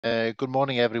Good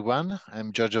morning, everyone.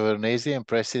 I'm Giorgio Veronesi. I'm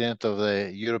president of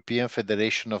the European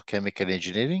Federation of Chemical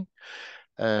Engineering.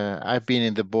 I've been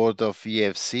in the board of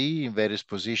EFCE in various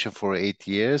positions for 8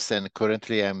 years, and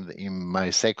currently I'm in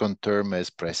my second term as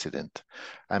president.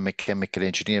 I'm a chemical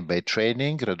engineer by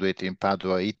training, graduated in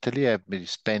Padua, Italy. I've been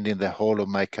spending the whole of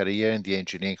my career in the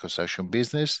engineering construction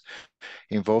business,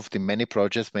 involved in many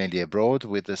projects, mainly abroad,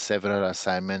 with several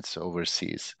assignments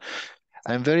overseas.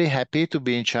 I'm very happy to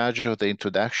be in charge of the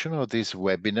introduction of this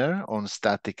webinar on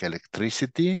static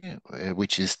electricity,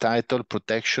 which is titled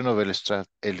Protection of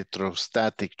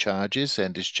Electrostatic Charges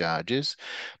and Discharges,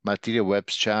 Material Web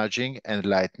Charging and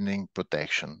Lightning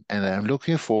Protection. And I'm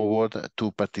looking forward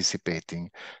to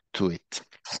participating to it.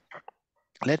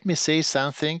 Let me say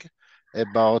something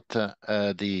about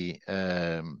this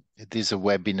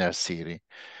webinar series.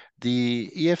 The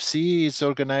EFCE is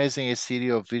organizing a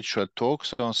series of virtual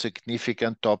talks on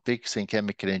significant topics in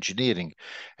chemical engineering.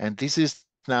 And this is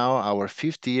now our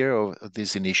 5th year of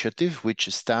this initiative,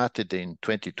 which started in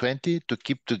 2020 to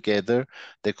keep together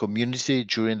the community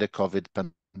during the COVID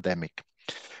pandemic.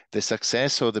 The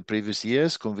success of the previous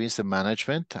years convinced the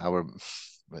management, our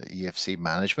EFCE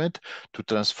management, to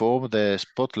transform the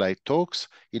Spotlight Talks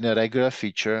in a regular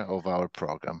feature of our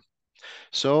program.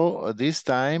 So this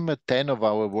time, 10 of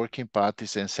our working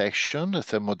parties and sections,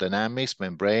 thermodynamics,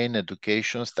 membrane,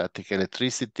 education, static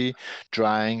electricity,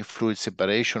 drying, fluid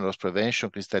separation, loss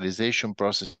prevention, crystallization,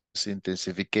 process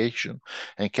intensification,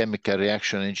 and chemical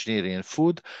reaction engineering and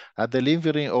food, are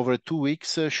delivering over 2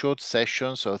 weeks short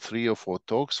sessions of 3 or 4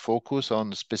 talks focused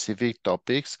on specific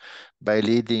topics by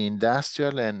leading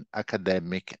industrial and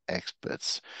academic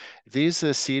experts. This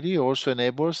series also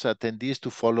enables attendees to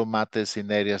follow matters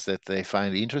in areas that they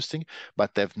find interesting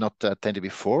but have not attended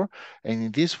before. And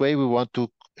in this way, we want to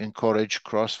encourage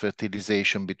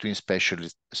cross-fertilization between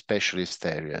specialist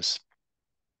areas.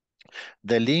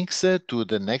 The links to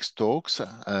the next talks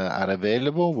are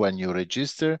available when you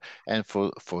register and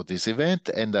for this event,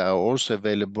 and are also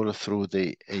available through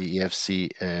the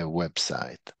EFCE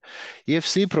website.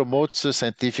 EFCE promotes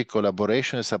scientific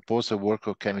collaboration and supports the work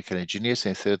of chemical engineers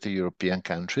in 30 European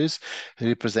countries,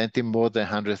 representing more than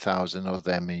 100,000 of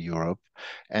them in Europe.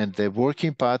 And the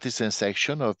working parties and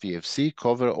section of EFCE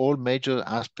cover all major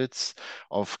aspects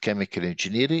of chemical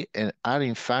engineering and are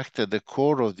in fact at the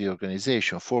core of the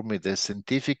organization, forming the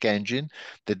scientific engine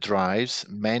that drives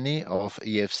many of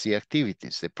EFCE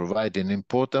activities. They provide an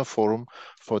important forum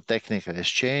for technical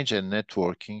exchange and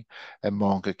networking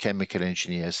among chemical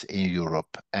engineers in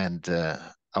Europe and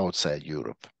outside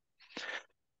Europe.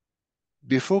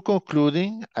 Before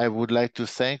concluding, I would like to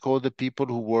thank all the people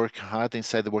who work hard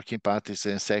inside the working parties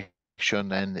and section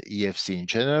and EFCE in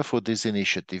general for this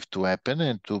initiative to happen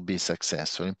and to be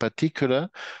successful. In particular,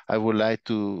 I would like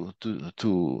to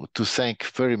thank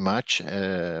very much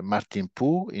Martin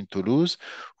Pou in Toulouse,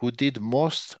 who did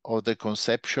most of the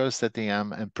conceptual setting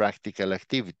up and practical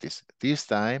activities this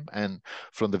time and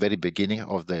from the very beginning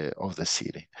of the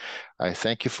series. I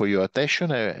thank you for your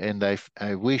attention, and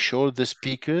I wish all the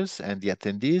speakers and the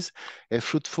attendees a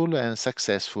fruitful and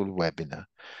successful webinar.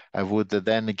 I would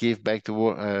then give back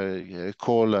to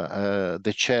call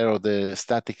the chair of the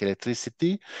Static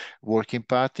Electricity Working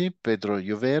Party, Pedro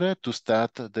Llovera, to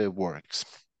start the works.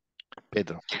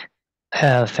 Pedro.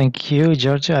 Thank you,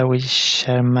 Giorgio. I will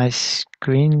share my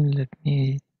screen. Let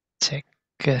me check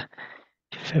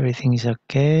if everything is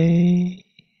okay.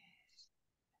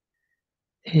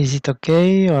 Is it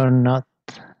okay or not?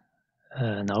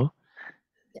 No.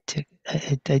 Check.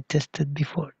 I tested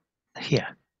before.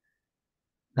 Here.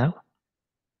 Now?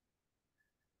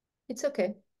 It's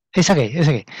okay. It's okay. It's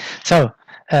okay. So,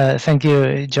 thank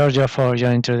you, Giorgio, for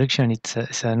your introduction.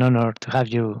 It's an honor to have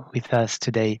you with us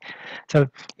today. So,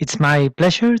 it's my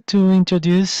pleasure to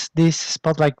introduce this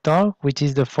Spotlight Talk, which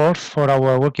is the 4th for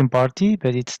our working party,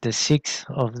 but it's the 6th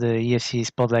of the EFCE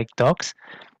Spotlight Talks.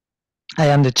 I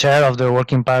am the chair of the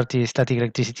working party Static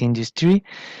Electricity Industry.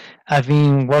 I've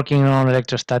been working on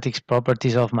electrostatics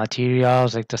properties of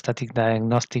materials, electrostatic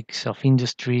diagnostics of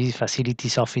industries,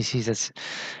 facilities, offices,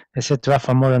 etc.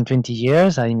 for more than 20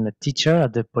 years. I'm a teacher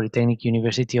at the Polytechnic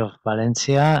University of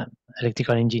Valencia,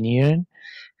 electrical engineering,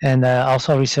 and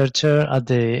also a researcher at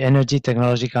the Energy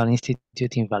Technological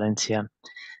Institute in Valencia.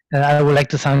 I would like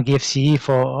to thank EFCE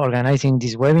for organizing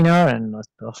this webinar, and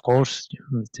of course,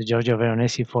 Mr. Giorgio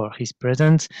Veronesi for his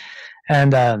presence.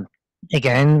 And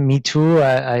again, me too.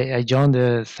 I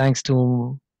joined thanks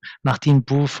to Martin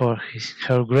Pou for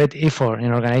her great effort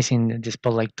in organizing the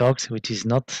Spotlight Talks, which is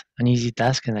not an easy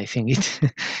task, and I think it's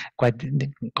quite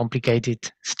complicated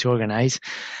to organize.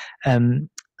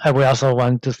 We also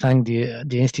want to thank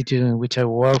the institute in which I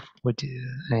work with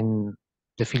in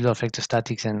the field of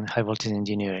electrostatics and high voltage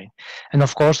engineering, and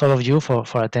of course all of you for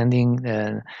attending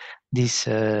this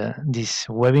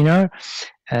webinar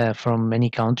from many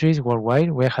countries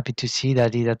worldwide. We're happy to see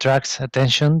that it attracts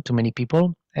attention to many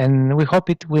people, and we hope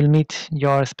it will meet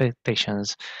your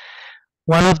expectations.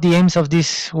 One of the aims of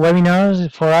this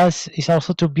webinar for us is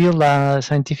also to build a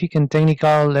scientific and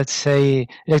technical, let's say,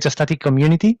 electrostatic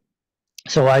community.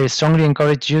 So I strongly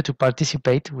encourage you to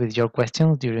participate with your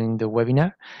questions during the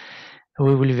webinar.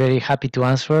 We will be very happy to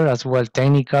answer as well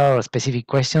technical or specific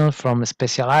questions from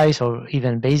specialized or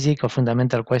even basic or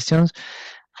fundamental questions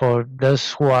for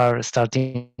those who are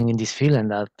starting in this field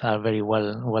and that are very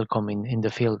welcome in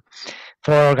the field.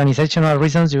 For organizational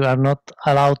reasons, you are not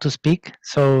allowed to speak,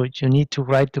 so you need to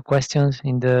write the questions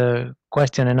in the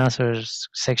question and answers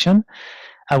section.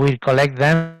 I will collect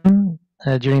them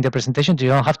during the presentation. You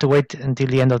don't have to wait until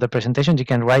the end of the presentation. You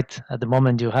can write at the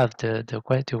moment you have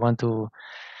you want to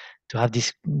have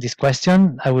this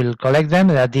question. I will collect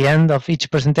them. At the end of each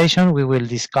presentation, we will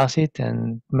discuss it,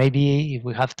 and maybe if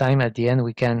we have time at the end,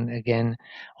 we can again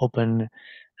open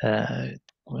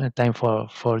time for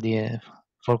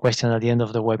questions at the end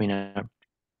of the webinar.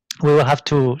 We will have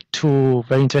two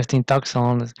very interesting talks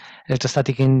on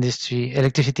electrostatic industry,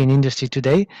 electricity in industry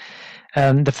today.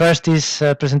 The first is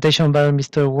a presentation by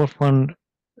Mr. Wolfgang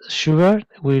Schubert.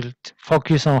 Will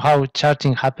focus on how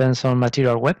charging happens on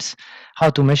material webs, how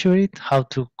to measure it, how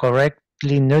to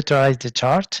correctly neutralize the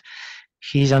charge.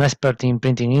 He's an expert in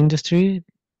printing industry,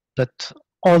 but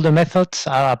all the methods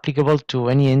are applicable to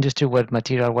any industry where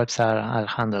material webs are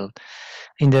handled.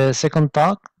 In the second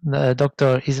talk,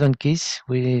 Dr. Istvan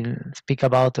will speak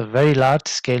about a very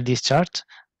large-scale discharge,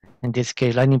 in this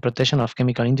case, lightning protection of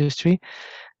chemical industry.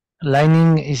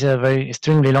 Lightning is a very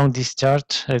extremely long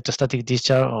discharge, electrostatic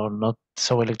discharge, or not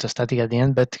so electrostatic at the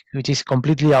end, but which is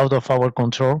completely out of our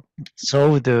control.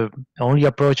 So the only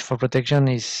approach for protection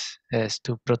is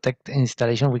to protect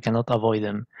installation. We cannot avoid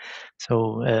them.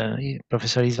 So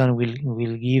Professor Istvan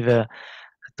will give a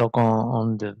talk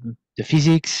on the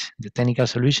physics, the technical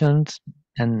solutions,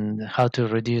 and how to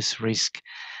reduce risk.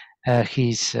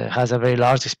 He has a very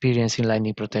large experience in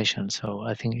lightning protection, so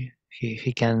I think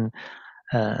he can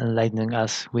enlighten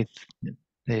us with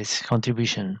this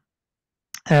contribution.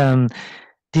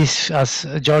 This, as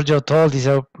Giorgio told, this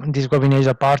webinar is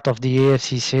a part of the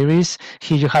EFCE series.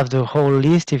 Here you have the whole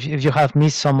list. If you have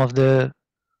missed some of the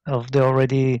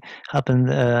already happened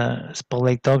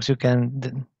spotlight talks, you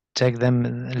can check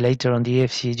them later on the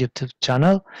EFCE YouTube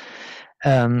channel.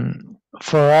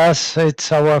 For us,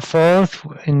 it's our fourth.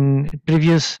 In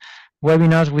previous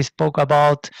webinars, we spoke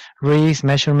about risk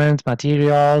measurements,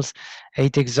 materials,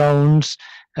 ATEX zones.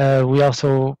 We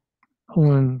also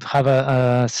have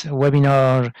a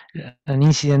webinar, an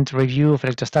incident review of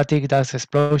electrostatic dust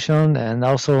explosion, and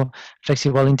also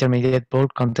flexible intermediate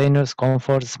bulk containers,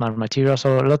 comfort, smart materials.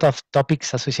 So a lot of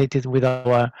topics associated with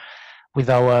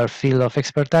our field of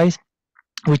expertise,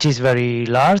 which is very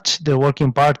large. The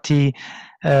working party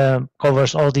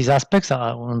covers all these aspects.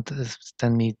 I won't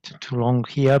extend me too long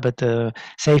here, but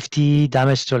safety,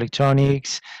 damage to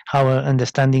electronics, how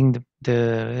understanding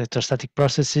the electrostatic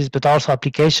processes, but also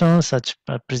applications such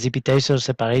as precipitators,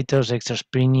 separators, extra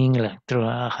spinning,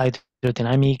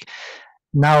 hydrodynamic.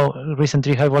 Now,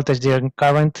 recently, high voltage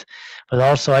current, but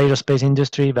also aerospace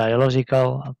industry,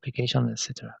 biological application,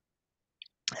 etc.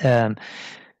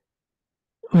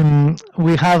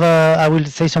 We have, I will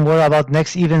say some word about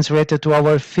next events related to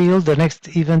our field. The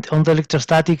next event on the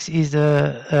electrostatics is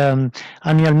the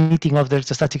annual meeting of the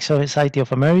Electrostatic Society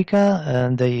of America,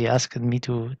 and they asked me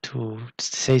to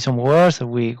say some words.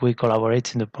 We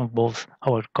collaborate in both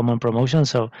our common promotion.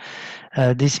 So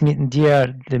this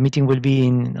year, the meeting will be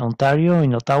in Ontario,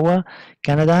 in Ottawa,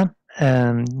 Canada.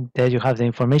 There you have the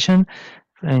information.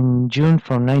 In June,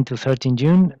 from 9 to 13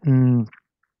 June.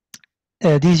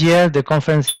 This year, the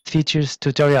conference features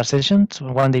tutorial sessions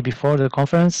one day before the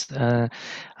conference.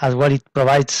 As well, it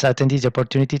provides attendees the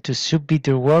opportunity to submit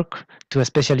their work to a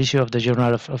special issue of the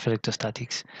Journal of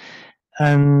Electrostatics.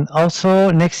 And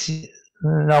also,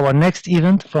 our next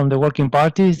event from the working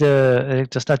party is the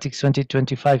Electrostatics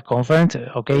 2025 conference.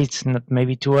 Okay, it's not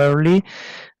maybe too early,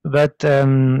 but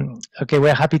okay,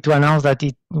 we're happy to announce that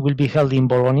it will be held in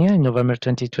Bologna in November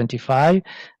 2025,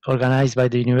 organized by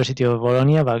the University of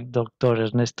Bologna by Dr.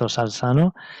 Ernesto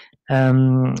Salzano.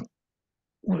 Even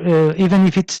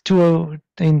if it's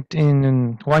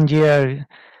in 1 year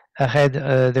ahead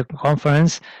the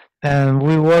conference,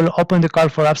 we will open the call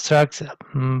for abstracts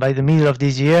by the middle of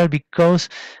this year, because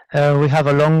we have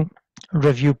a long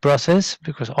review process,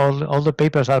 because all the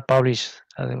papers are published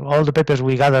all the papers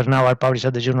we gather now are published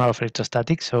at the Journal of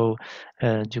Electrostatics, so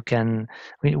you can.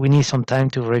 We need some time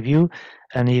to review,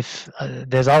 and if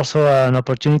there's also an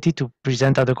opportunity to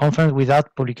present at the conference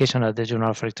without publication at the Journal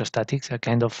of Electrostatics, a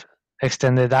kind of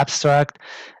extended abstract,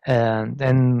 and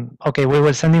then okay, we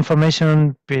will send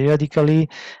information periodically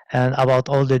and about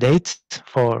all the dates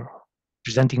for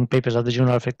presenting papers at the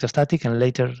Journal of Electrostatics, and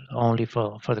later only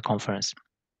for the conference.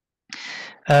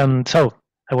 So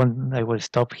I will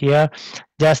stop here.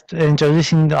 Just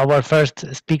introducing our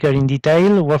first speaker in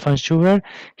detail, Wolfgang Schubert.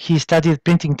 He studied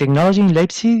printing technology in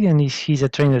Leipzig, and he's a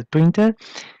trained printer.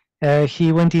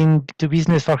 He went into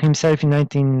business for himself in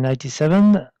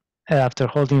 1997 after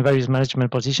holding various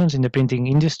management positions in the printing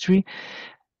industry.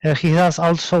 He has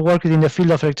also worked in the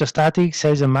field of electrostatics,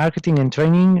 sales and marketing and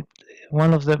training.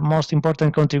 One of the most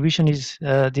important contribution is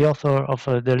the author of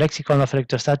the Lexicon of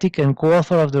Electrostatic and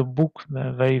co-author of the book,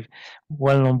 very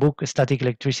well-known book, Static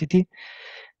Electricity.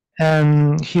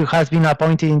 He has been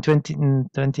appointed in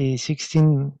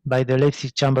 2016 by the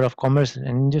Leipzig Chamber of Commerce and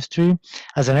Industry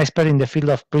as an expert in the field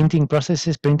of printing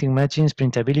processes, printing machines,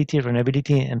 printability,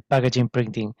 runnability, and packaging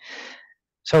printing.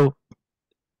 So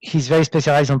he's very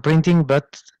specialized on printing,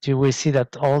 but you will see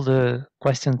that all the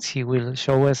questions he will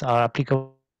show us are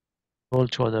applicable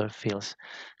to other fields.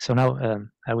 So now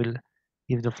I will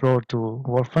give the floor to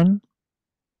Wolfgang.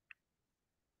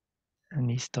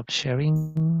 And he stopped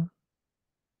sharing.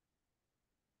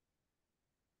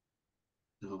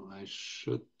 No, I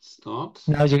should start.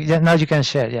 Now you can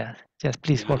share. Yeah, yes,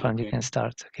 please, yeah, Wolfgang, okay. You can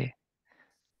start. Okay.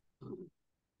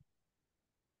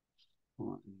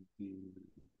 Right.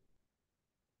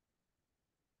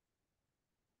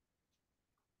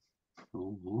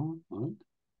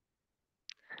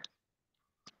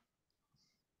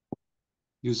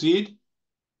 You see it?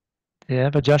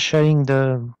 Yeah, but just sharing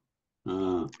the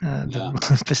yeah.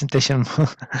 presentation.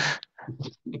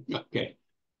 Okay,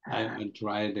 I'll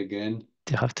try it again.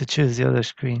 You have to choose the other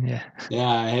screen. Yeah. Yeah,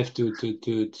 I have to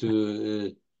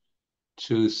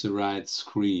choose the right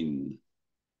screen.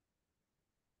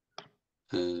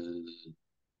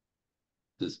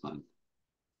 This one.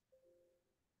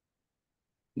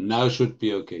 Now should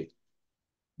be okay.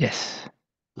 Yes.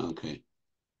 Okay.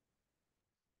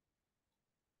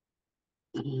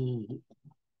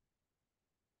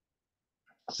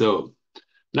 So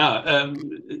now,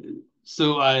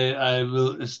 so I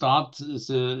will start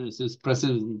this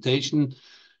presentation,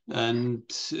 and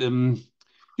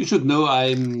you should know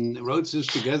I wrote this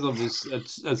together with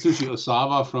Atsushi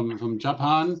Osawa from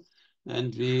Japan,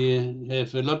 and we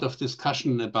have a lot of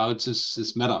discussion about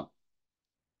this matter.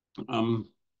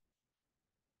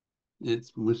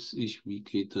 Jetzt muss ich, wie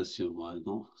geht das hier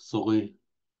weiter? Sorry.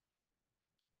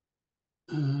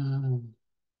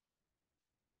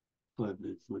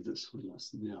 Willst du das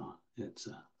verlassen? Ja, jetzt.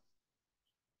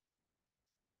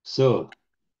 So,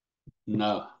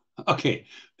 no. Okay,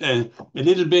 a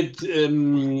little bit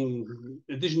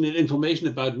additional information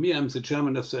about me. I'm the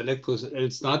chairman of the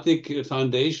Electrostatic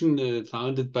Foundation,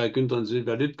 founded by Günther and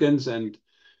Sylvia Lütgens, and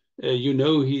you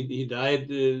know he died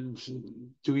 2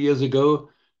 years ago,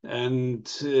 and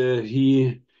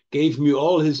he gave me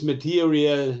all his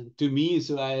material to me,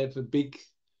 so I have a big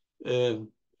the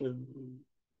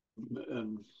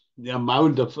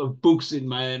amount of books in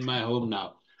my home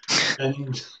now.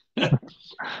 And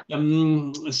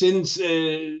since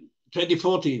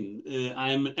 2014,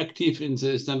 I'm active in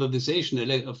the standardization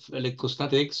of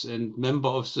electrostatics and member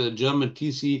of the German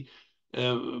TC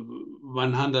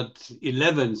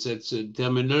 111, that's a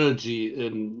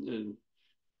terminology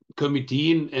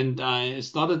committee, and I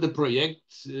started the project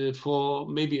for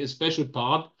maybe a special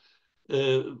part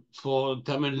for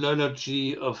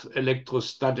terminology of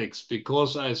electrostatics,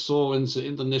 because I saw in the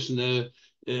international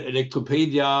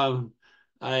Electropedia,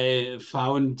 I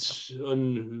found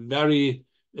on very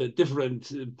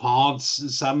different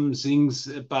parts some things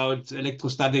about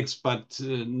electrostatics, but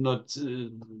not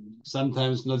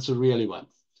sometimes not the really one.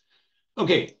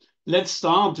 Okay, let's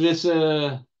start with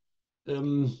a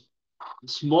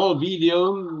small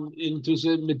video into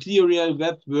the material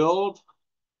web world.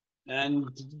 And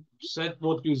that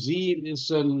what you see is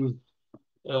an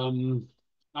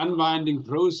unwinding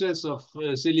process of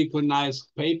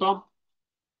siliconized paper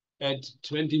at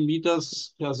 20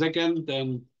 meters per second.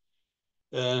 And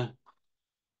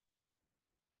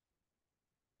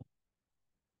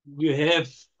you have,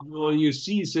 or you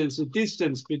see the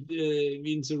distance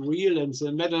between the reel and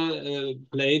the metal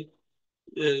plate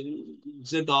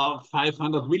that are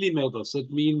 500 millimeters.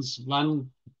 That means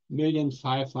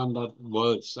 1,500,000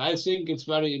 volts. I think it's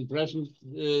very impressive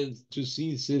to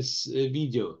see this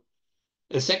video.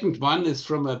 A second one is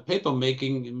from a paper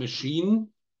making machine.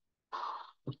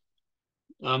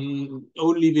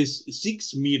 only with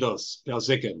 6 meters per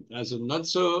second. Also not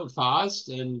so fast,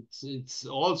 and it's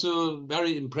also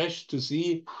very impressive to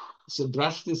see the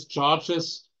brush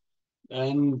discharges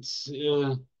and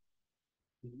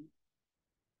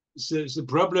the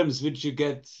problems which you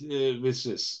get with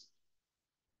this.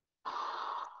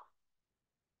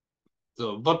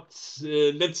 So, but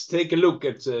let's take a look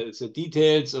at the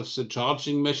details of the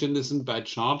charging mechanism by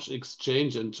charge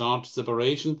exchange and charge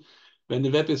separation when the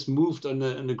web is moved on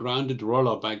a grounded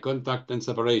roller by contact and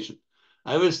separation.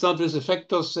 I will start with the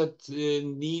factors that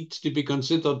need to be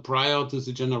considered prior to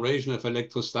the generation of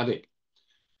electrostatic.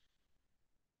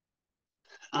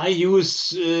 I use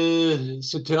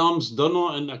the terms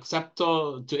donor and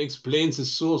acceptor to explain the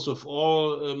source of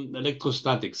all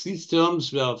electrostatics. These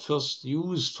terms were first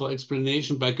used for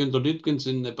explanation by Günther Lütgens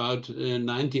in about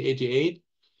 1988.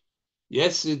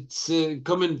 Yes, it's a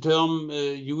common term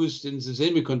used in the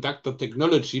semiconductor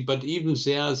technology, but even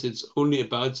there, it's only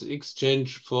about the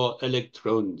exchange for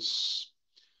electrons.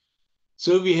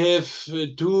 So we have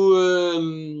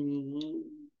two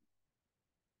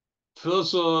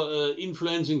further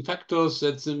influencing factors.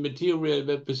 That's the material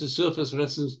web with the surface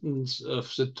resistance of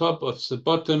the top, of the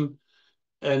bottom,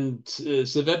 and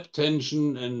the web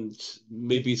tension, and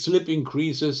maybe slip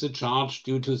increases the charge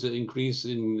due to the increase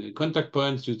in contact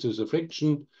points due to the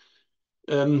friction.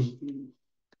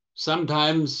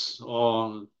 Sometimes,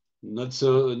 or not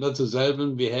so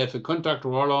seldom, we have a contact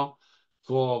roller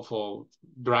for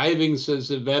driving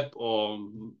the web or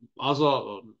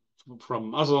other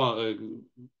from other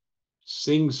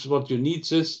things what you need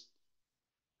this.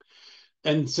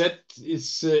 And that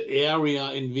is the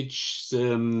area in which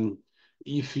the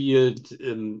E field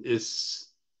is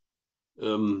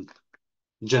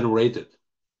generated.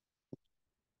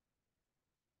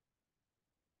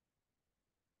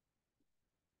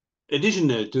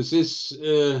 Additional to this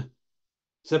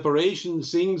separation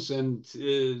things and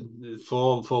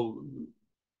for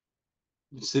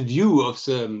the view of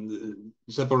the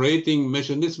separating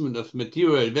mechanism of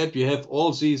material web, you have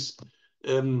all these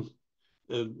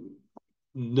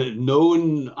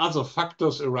known other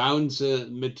factors around the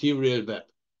material web.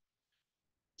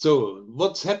 So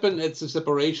what's happened at the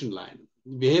separation line?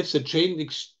 We have the chain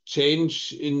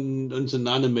exchange on the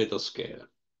nanometer scale.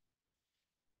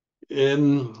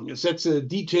 That's a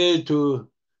detail to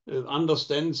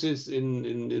understand this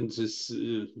in this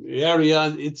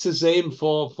area. It's the same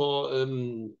for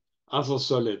other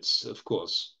solids, of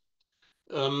course.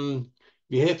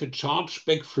 We have a charge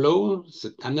backflow, the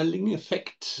tunneling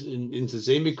effect in the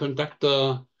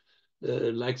semiconductor,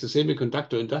 like the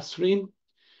semiconductor industry.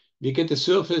 We get a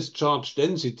surface charge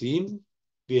density.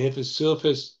 We have a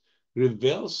surface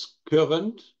reverse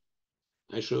current.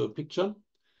 I show a picture.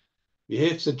 We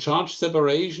have the charge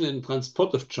separation and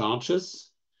transport of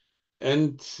charges,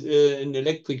 and an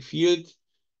electric field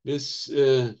with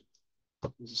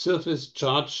surface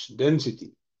charge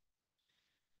density.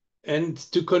 And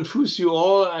to confuse you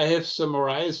all, I have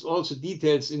summarized all the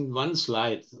details in one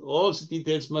slide. All the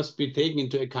details must be taken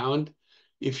into account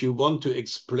if you want to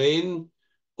explain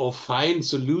or find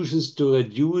solutions to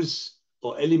reduce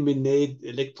or eliminate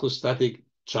electrostatic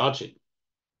charging.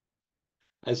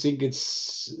 I think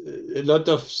it's a lot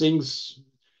of things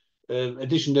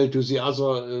additional to the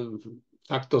other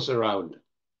factors around.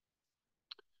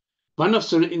 One of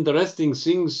the interesting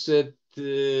things that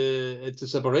at the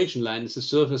separation line is the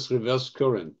surface reverse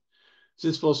current.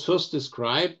 This was first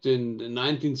described in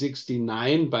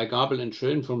 1969 by Gabel and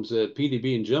Schön from the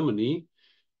PDB in Germany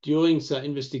during the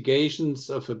investigations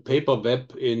of a paper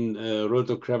web in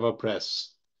rotocraver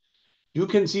press. You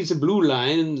can see the blue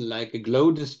line like a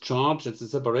glow discharge at the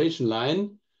separation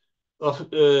line of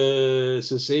the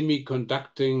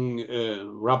semiconducting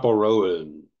rubber roll.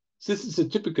 This is a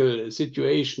typical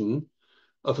situation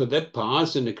of a web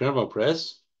pass in a Craver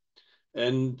press,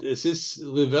 and this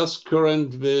reverse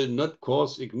current will not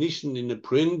cause ignition in a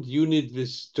print unit with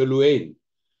toluene.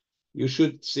 You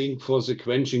should think for the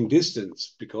quenching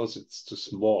distance because it's too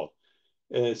small.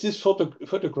 This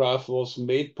photograph was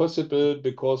made possible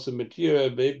because the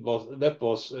material web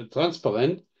was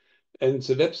transparent and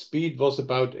the web speed was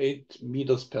about 8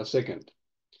 meters per second.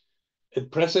 At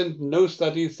present, no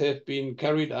studies have been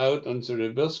carried out on the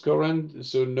reverse current,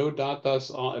 so no data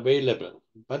are available.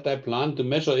 But I plan to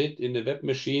measure it in a web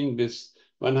machine with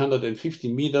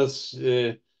 150 meters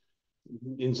in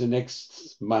the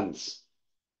next months.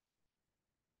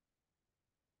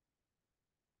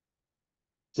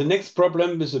 The next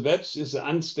problem with the webs is the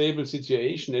unstable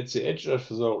situation at the edge of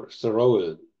the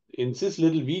roll. In this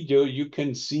little video, you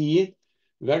can see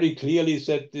very clearly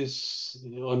set this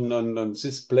on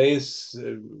this place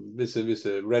with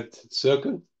a red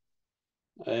circle.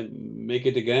 I make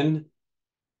it again.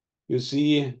 You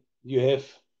see, you have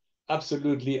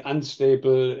absolutely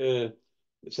unstable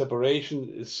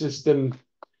separation system,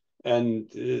 and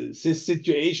this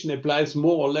situation applies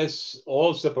more or less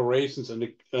all separations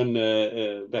on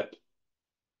a web.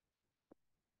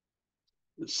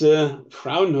 The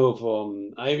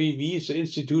Fraunhofer IVV, the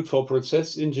Institute for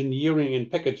Process Engineering and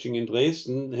Packaging in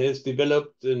Dresden, has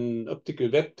developed an optical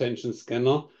web tension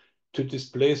scanner to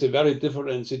display a very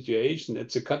different situation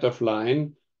at the cutoff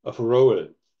line of a roll.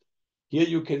 Here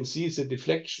you can see the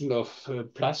deflection of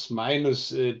plus minus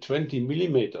 20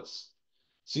 millimeters.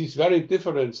 These very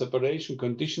different separation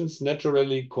conditions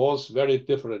naturally cause very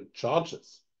different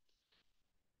charges.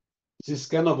 This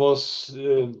scanner was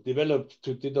developed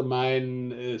to determine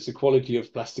the quality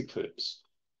of plastic films.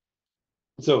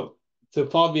 So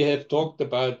far we have talked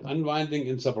about unwinding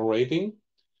and separating,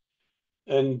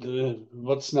 and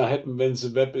what's now happen when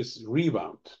the web is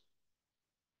rewound.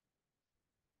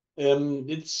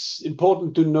 It's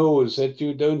important to know that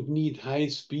you don't need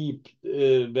high-speed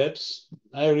webs.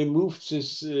 I removed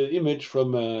this image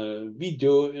from a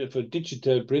video of a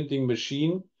digital printing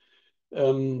machine.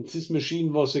 This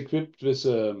machine was equipped with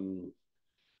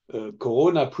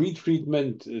Corona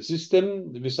pre-treatment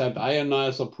system without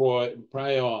ionizer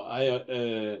prior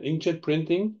inkjet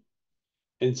printing,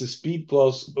 and the speed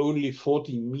was only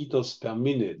 40 meters per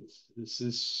minute. This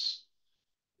is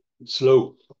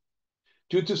slow.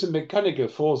 Due to the mechanical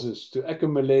forces to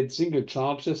accumulate single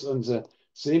charges on the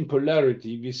same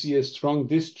polarity, we see a strong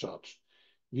discharge.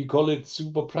 We call it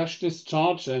super brush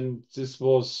discharge, and this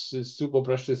super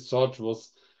brush discharge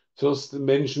was first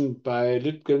mentioned by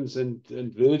Lütgens and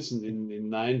Wilson in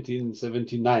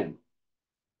 1979.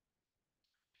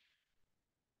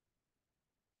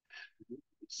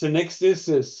 The next is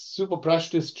a super brush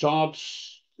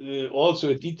discharge, also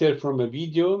a detail from a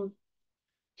video.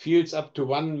 Fields up to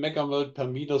 1 megavolt per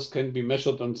meters can be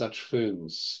measured on such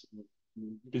films.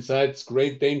 Besides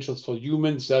great dangers for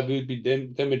humans, there will be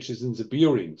damages in the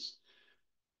bearings.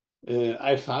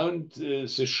 I found the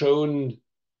shown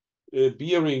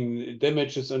bearing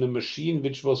damages on a machine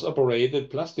which was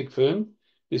operated plastic film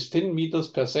with 10 meters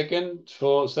per second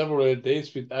for several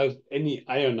days without any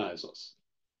ionizers.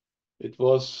 It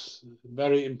was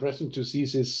very impressive to see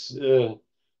these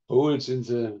holes in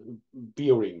the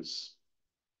bearings.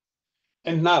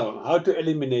 And now, how to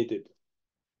eliminate it?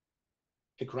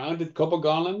 A grounded copper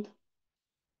garland?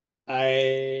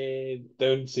 I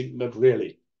don't think not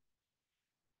really.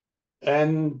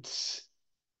 And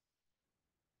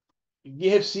we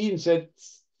have seen that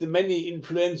the many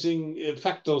influencing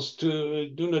factors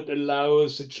do not allow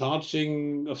the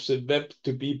charging of the web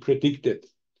to be predicted.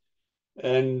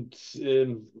 And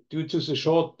due to the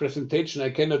short presentation,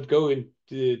 I cannot go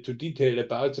into detail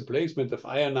about the placement of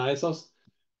ionizers,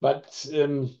 but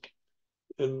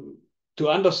to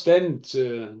understand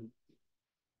the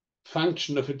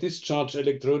function of a discharge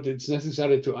electrode, it's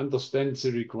necessary to understand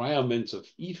the requirements of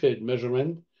E-field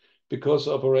measurement, because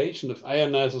the operation of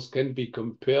ionizers can be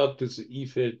compared to the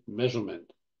E-field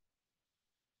measurement.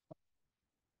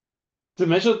 The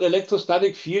measured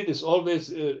electrostatic field is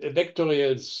always a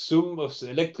vectorial sum of the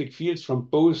electric fields from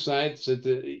both sides that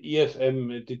the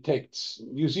EFM detects.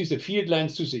 You see the field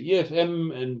lines to the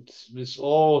EFM and with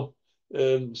all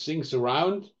things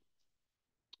around,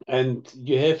 and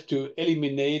you have to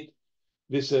eliminate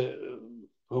with a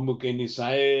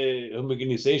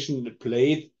homogenization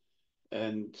plate,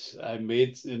 and I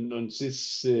made on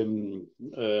this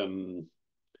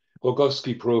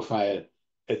Rogowski profile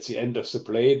at the end of the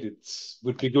plate. It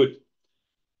would be good.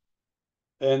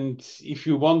 And if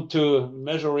you want to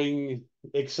measuring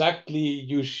exactly,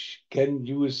 you can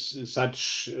use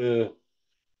such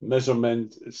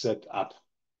measurement setup.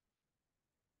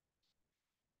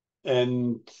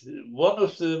 And one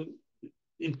of the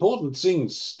important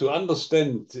things to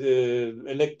understand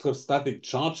electrostatic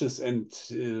charges and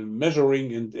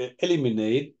measuring and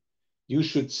eliminate, you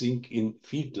should think in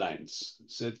field lines.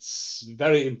 That's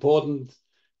very important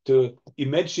to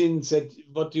imagine that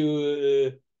what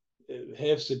you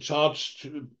have the charged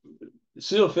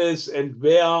surface and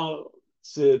where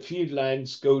the field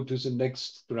lines go to the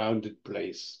next grounded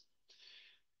place.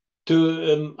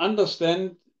 To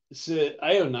understand the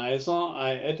ionizer,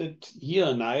 I added here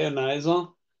an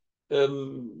ionizer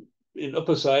in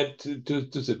opposite to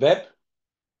the web.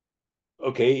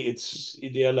 Okay, it's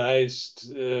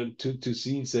idealized to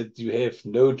see that you have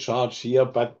no charge here,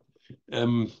 but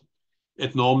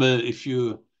at normal, if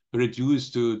you reduce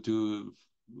to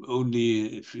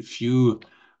only a few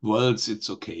volts, it's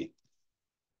okay.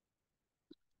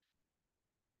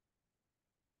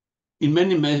 In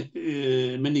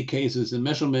many cases, a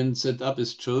measurement setup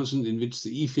is chosen in which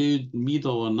the E-field meter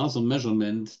or another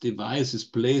measurement device is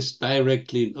placed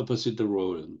directly in opposite the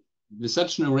roll. With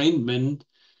such an arrangement,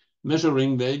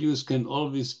 measuring values can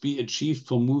always be achieved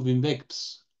for moving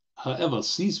vectors. However,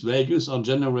 these values are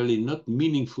generally not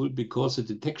meaningful because the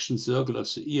detection circle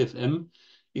of the EFM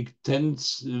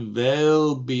extends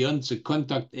well beyond the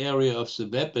contact area of the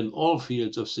web, and all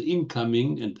fields of the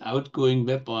incoming and outgoing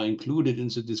web are included in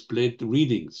the displayed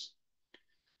readings.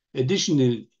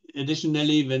 Additionally,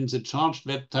 when the charged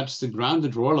web touches the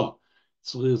grounded roller,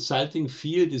 the resulting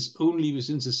field is only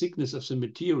within the thickness of the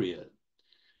material.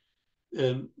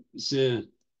 The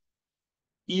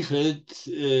E-field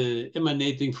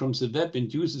emanating from the web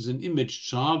induces an image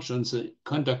charge on the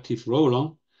conductive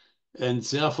roller, and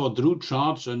therefore true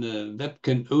charge on a web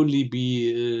can only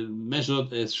be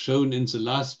measured as shown in the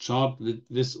last chart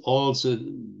with all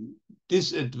the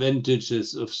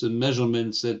disadvantages of the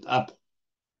measurement set up.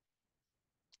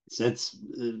 That's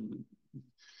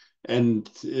and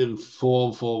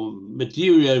for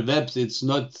material webs, it's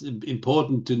not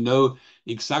important to know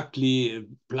exactly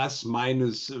plus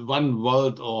minus 1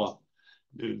 volt, or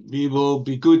we will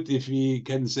be good if we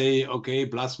can say, okay,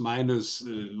 plus minus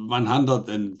 100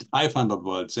 and 500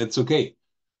 volts. That's okay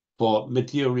for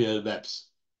material webs.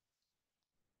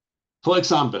 For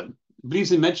example,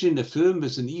 please imagine a film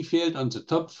with an E field on the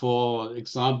top, for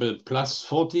example, plus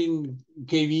 14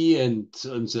 kV, and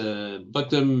on the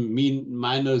bottom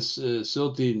minus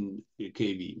 13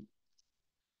 kV.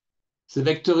 The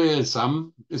vectorial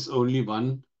sum is only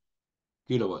 1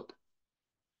 kilowatt.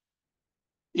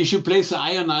 If you place the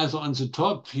ionizer on the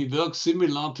top, he works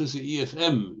similar to the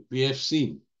EFM we have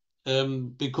seen,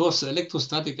 because the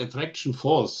electrostatic attraction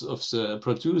force of the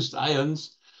produced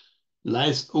ions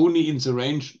lies only in the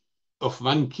range of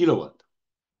 1 kilowatt.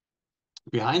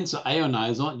 Behind the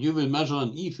ionizer, you will measure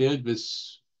an E field with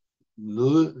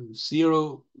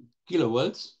 0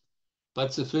 kilowatts,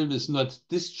 but the film is not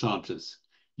discharges.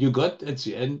 You got at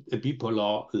the end a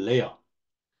bipolar layer.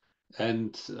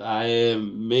 And I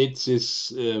made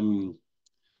this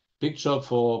picture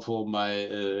for my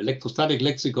electrostatic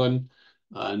lexicon,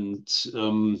 and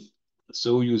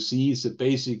so you see the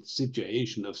basic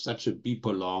situation of such a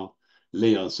bipolar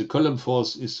layer. The column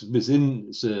force is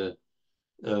within the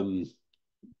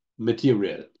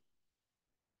material.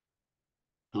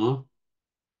 Huh?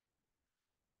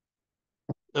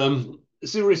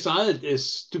 The result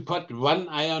is to put one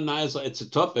ionizer at the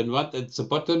top and one at the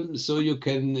bottom, so you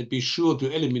can be sure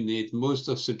to eliminate most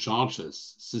of the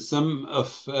charges. The sum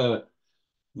of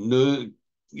 0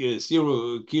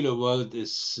 kilowatt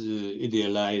is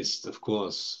idealized, of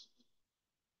course.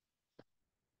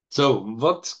 So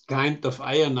what kind of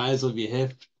ionizer we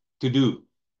have to do?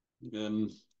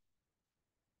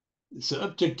 The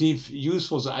objective use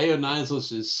for the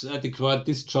ionizers is adequate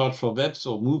discharge for webs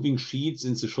or moving sheets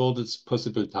in the shortest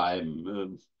possible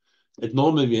time. At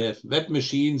normal, we have web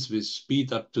machines with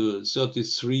speed up to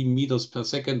 33 meters per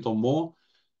second or more,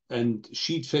 and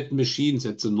sheet-fed machines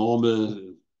at the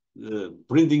normal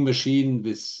printing machine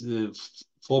with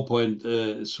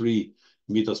 4.3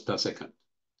 meters per second.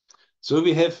 So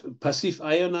we have passive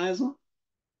ionizer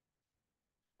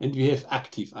and we have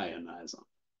active ionizer.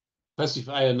 Passive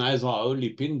ionizer are only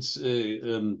pins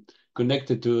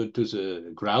connected to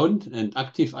the ground, and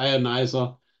active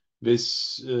ionizer with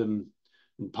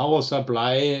power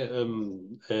supply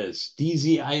as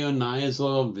DC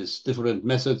ionizer with different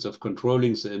methods of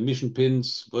controlling the emission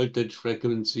pins, voltage,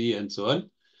 frequency, and so on,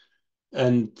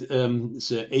 and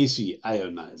the AC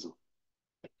ionizer.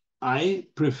 I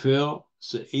prefer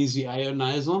the AC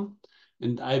ionizer,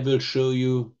 and I will show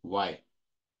you why.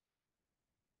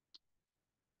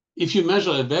 If you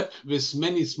measure a web with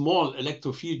many small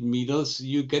electrofield meters,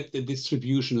 you get a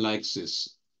distribution like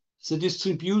this. The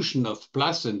distribution of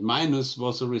plus and minus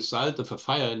was a result of a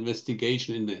fire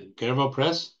investigation in the Gerber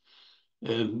press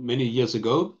many years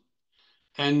ago.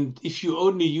 And if you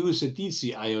only use a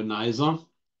DC ionizer,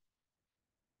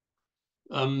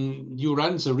 you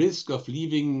run the risk of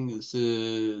leaving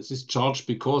this charge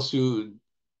because you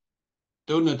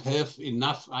do not have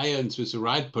enough ions with the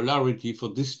right polarity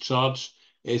for discharge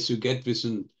as you get with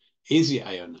an AC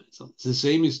ionizer. The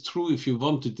same is true if you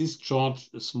want to discharge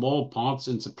small parts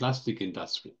in the plastic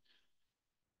industry.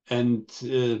 And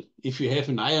if you have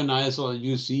an ionizer,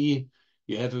 you see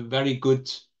you have a very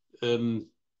good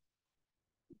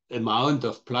amount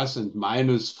of plus and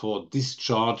minus for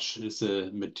discharge as a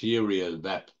material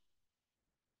web.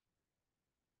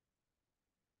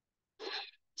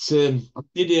 The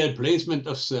ideal placement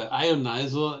of the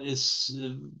ionizer is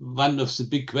one of the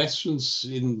big questions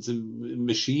in the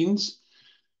machines.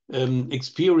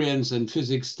 experience and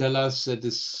physics tell us that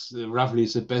is roughly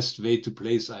the best way to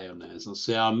place ionizers.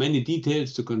 There are many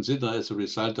details to consider as a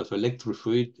result of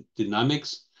electrofluid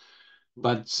dynamics,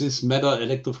 but this matter,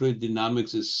 electrofluid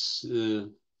dynamics, is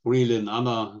really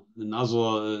another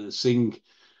thing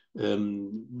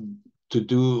to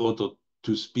do or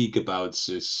to speak about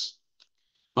this.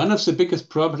 One of the biggest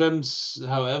problems,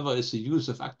 however, is the use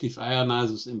of active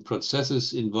ionizers in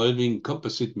processes involving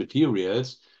composite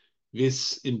materials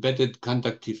with embedded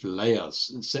conductive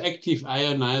layers. The active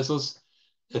ionizers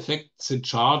affect the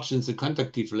charge in the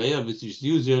conductive layer, which is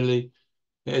usually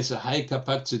has a high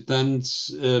capacitance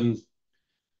in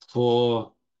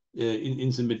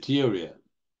the material.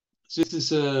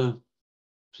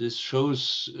 This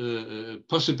shows a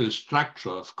possible structure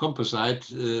of composite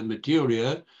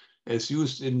material as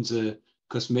used in the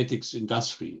cosmetics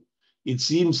industry. It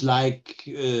seems like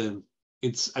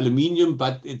it's aluminium,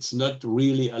 but it's not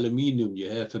really aluminium. You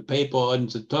have a paper on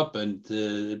the top and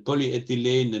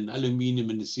polyethylene and aluminium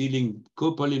in the ceiling,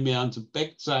 copolymer on the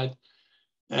back side.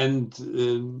 And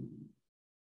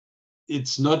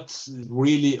it's not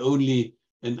really only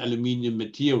an aluminium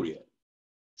material.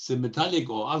 The metallic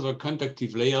or other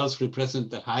conductive layers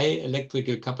represent the high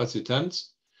electrical capacitance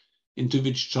into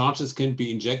which charges can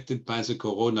be injected by the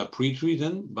corona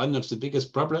pretreatment, one of the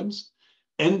biggest problems,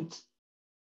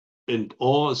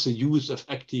 or the use of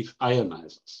active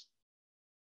ionizers.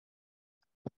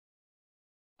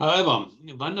 However,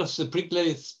 one of the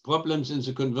biggest problems in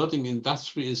the converting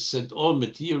industry is that all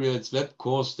materials that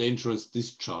cause dangerous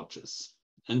discharges.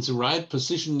 And the right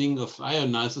positioning of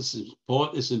ionizers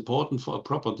is important for a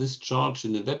proper discharge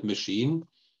in a wet machine.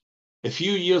 A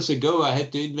few years ago, I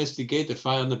had to investigate a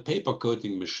fire on a paper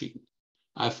coating machine.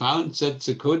 I found that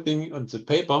the coating on the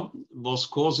paper was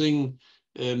causing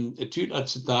ethyl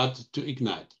acetate to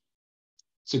ignite.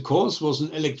 The cause was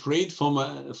an electrode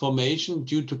formation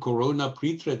due to corona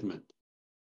pretreatment.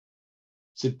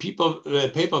 The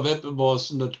paper web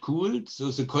was not cooled,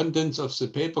 so the contents of the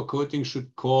paper coating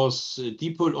should cause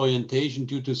dipole orientation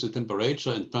due to the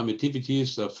temperature and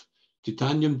permittivities of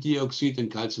titanium dioxide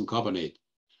and calcium carbonate.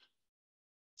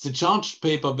 The charged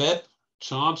paper web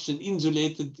charged an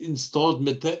insulated installed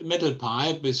metal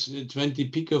pipe with 20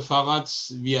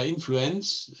 picofarads via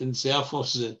influence, and therefore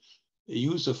the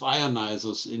use of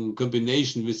ionizers in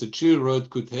combination with the chill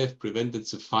rod could have prevented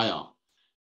the fire.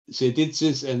 They did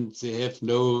this, and they have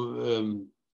no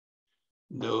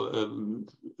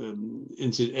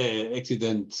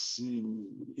accidents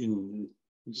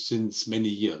since many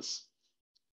years.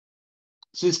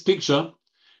 This picture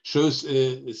shows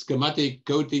a schematic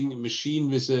coating machine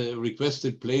with a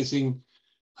requested placing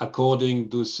according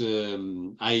to the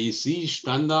IEC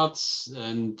standards,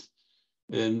 and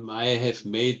I have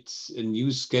made a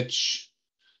new sketch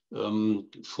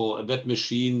for a wet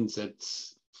machine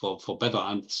that's for better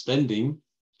understanding.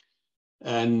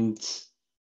 And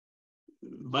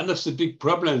one of the big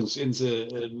problems in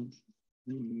the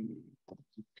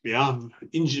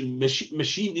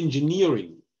machine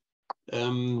engineering,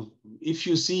 if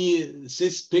you see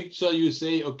this picture, you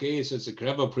say, okay, so it's a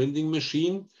clever printing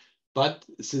machine, but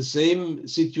the same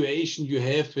situation you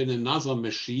have in another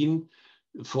machine.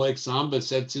 For example,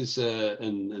 that is a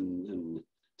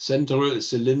central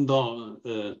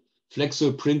cylinder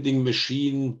flexo printing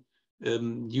machine.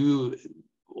 You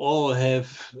all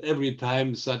have every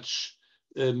time such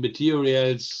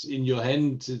materials in your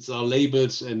hand. It's our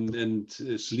labels and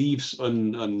sleeves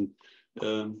on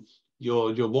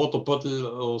your water bottle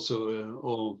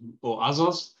also or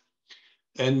others.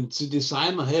 And the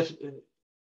designer have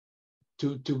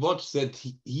to watch that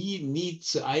he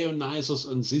needs the ionizers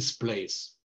on this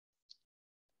place.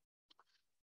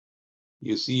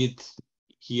 You see it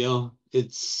here.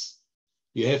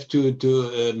 You have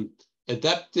to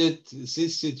adapt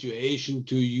this situation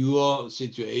to your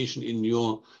situation in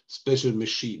your special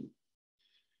machine.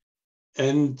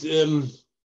 And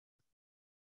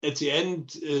at the end,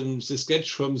 the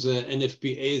sketch from the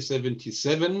NFPA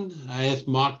 77, I have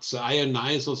marked the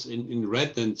ionizers in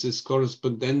red, and this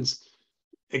corresponds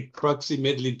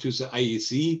approximately to the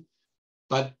IEC,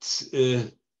 but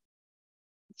the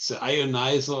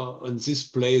ionizer on this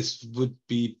place would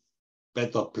be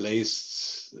better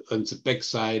placed on the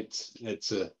backside at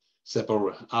the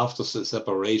after the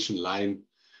separation line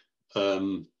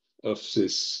of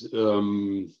this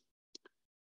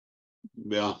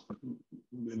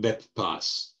web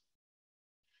pass.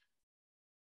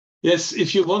 Yes,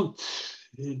 if you want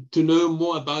to know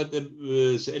more about the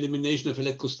elimination of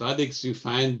electrostatics, you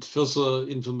find further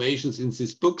information in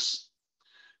these books.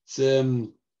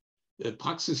 The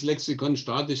Praxislexikon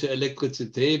statische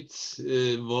Elektrizität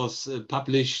was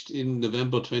published in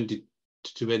November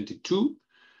 2022.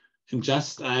 And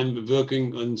just I'm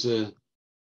working on the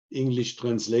English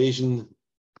translation.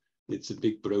 It's a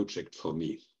big project for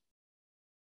me.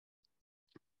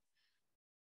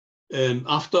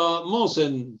 After more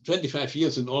than 25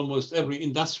 years in almost every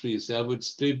industry, there would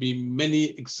still be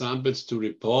many examples to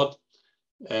report.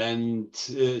 And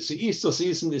the Easter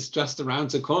season is just around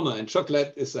the corner, and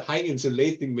chocolate is a high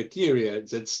insulating material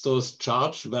that stores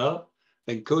charge well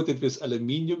when coated with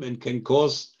aluminium and can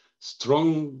cause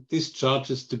strong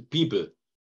discharges to people.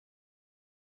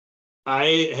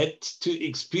 I had to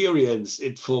experience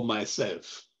it for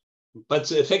myself, but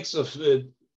the effects of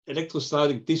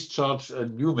electrostatic discharge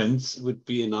on humans would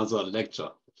be another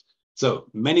lecture. So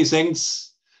many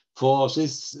thanks for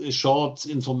this short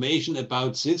information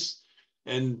about this.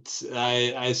 And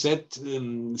I said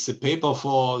the paper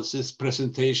for this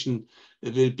presentation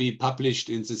will be published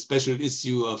in the special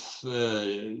issue of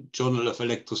Journal of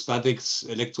Electrostatics,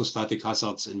 Electrostatic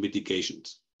Hazards and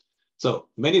Mitigations. So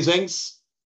many thanks.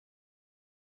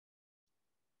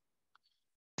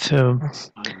 So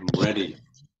I'm ready.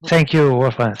 thank you,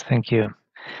 Wolfgang. Thank you.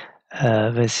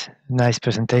 This nice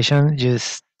presentation. You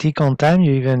stick on time.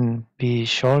 You even be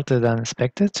shorter than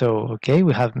expected. So okay,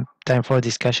 we have time for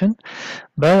discussion.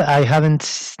 But I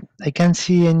can't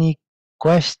see any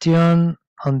question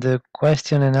on the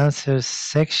question and answer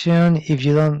section. If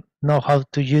you don't know how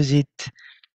to use it,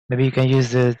 maybe you can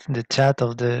use the chat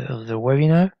of the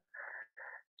webinar.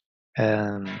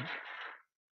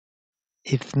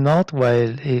 If not,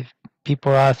 well, if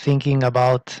people are thinking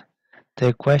about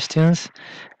their questions,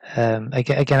 I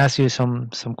can ask you some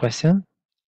question.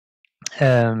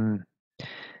 If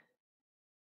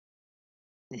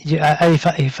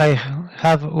I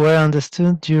have well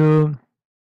understood you,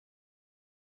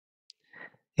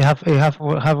 have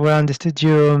well understood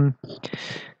you.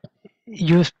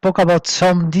 You spoke about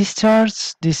some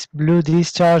discharge, this blue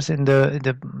discharge in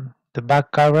the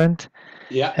back current.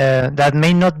 Yeah. That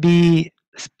may not be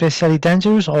especially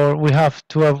dangerous, or we have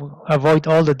to avoid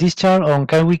all the discharge, or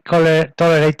can we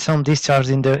tolerate some discharge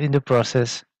in the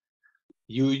process?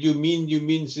 You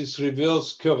mean this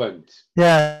reverse current?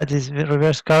 Yeah, this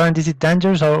reverse current, is it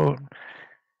dangerous, or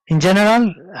in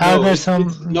general are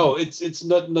No, there it's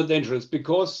not dangerous,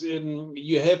 because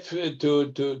you have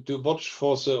to watch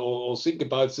for or think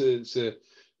about the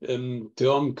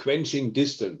term quenching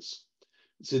distance.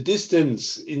 The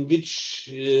distance in which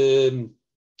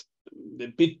the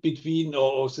bit between,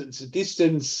 or the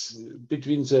distance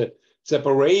between the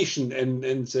separation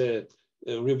and the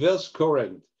reverse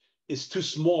current is too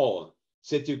small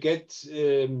that you get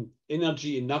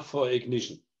energy enough for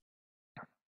ignition.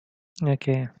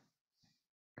 Okay.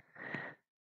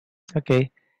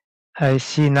 Okay. I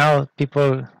see now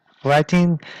people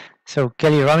writing. So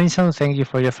Kelly Robinson, thank you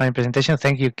for your fine presentation.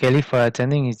 Thank you, Kelly, for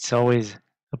attending. It's always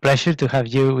a pleasure to have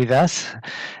you with us.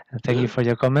 And thank you for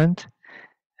your comment.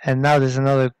 And now there's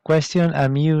another question.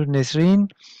 Amir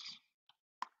Nesreen.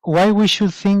 Why we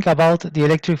should think about the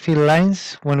electric field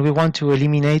lines when we want to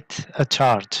eliminate a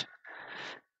charge?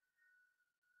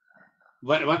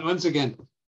 Once again.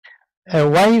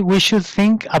 Why we should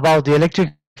think about the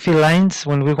electric field lines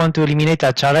when we want to eliminate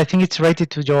a charge? I think it's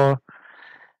related to your.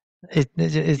 Yes,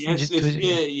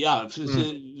 yeah.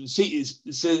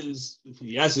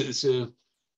 Yes,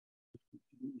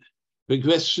 the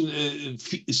question,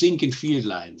 think in field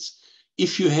lines.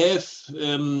 If you have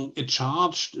a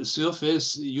charged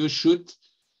surface, you should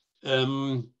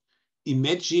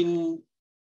imagine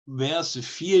where the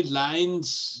field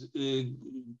lines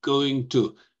going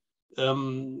to.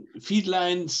 Field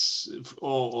lines,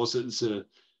 or the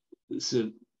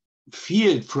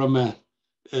field from a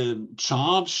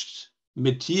charged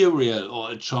material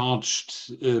or a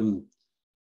charged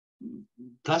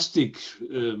plastic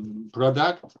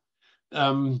product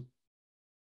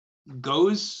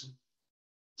goes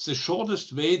the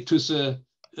shortest way to the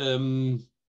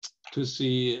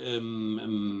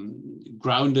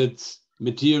grounded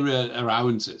material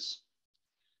around this.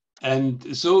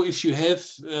 And so if you have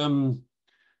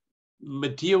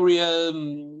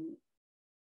material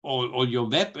or your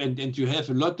web, and you have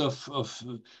a lot of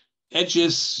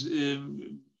edges,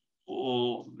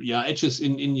 edges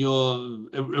in your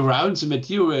around the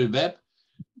material web,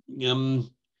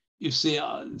 if they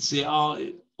are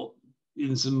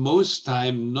in the most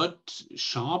time not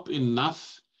sharp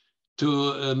enough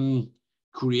to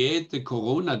create the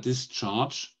corona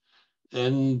discharge,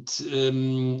 and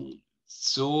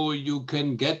so you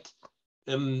can get.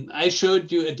 I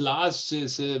showed you at last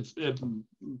the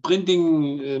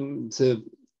printing, the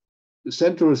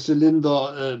central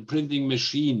cylinder printing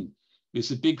machine with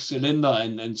a big cylinder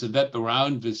and the web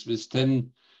around with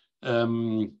 10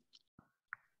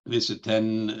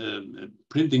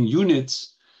 printing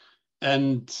units.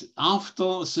 And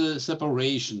after the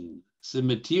separation, the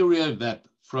material web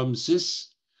from this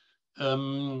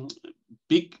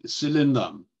big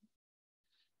cylinder,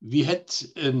 we had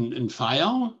in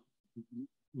fire.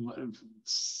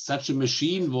 Such a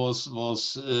machine was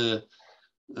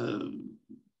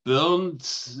burned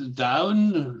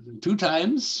down two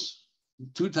times,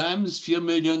 4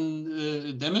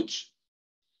 million damage,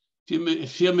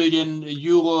 4 million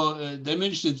euro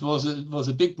damage. It was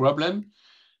a big problem.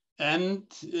 And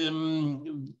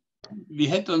we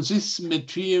had on this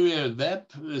material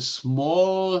web a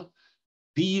small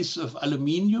piece of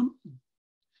aluminium,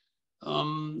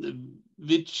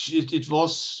 which it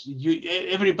was,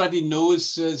 everybody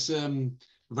knows as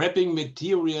wrapping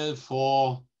material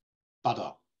for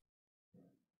butter.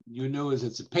 You know,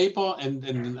 it's a paper and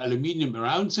an aluminium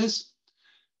around this.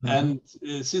 And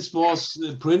this was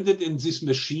printed in this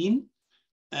machine.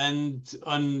 And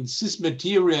on this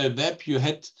material web, you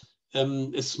had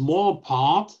a small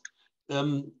part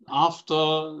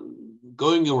after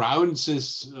going around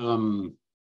this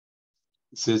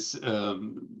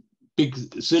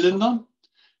big cylinder.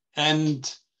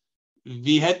 And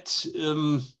we had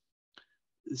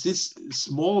this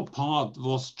small part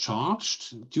was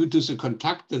charged due to the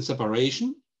contact and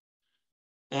separation.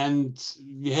 And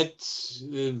we had,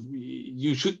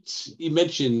 you should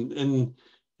imagine an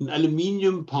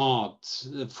aluminium part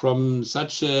from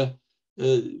such a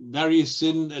very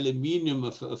thin aluminium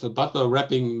of a butter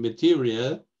wrapping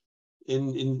material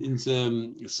in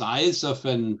the size of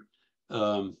an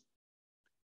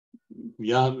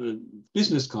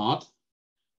business card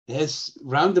has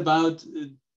round about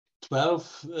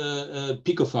 12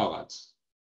 picofarads.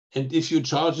 And if you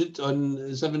charge it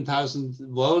on 7,000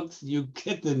 volts, you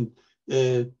get an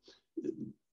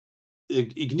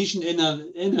ignition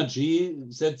energy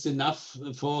that's enough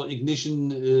for ignition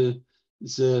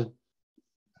the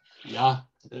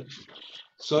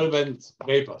solvent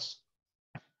vapors.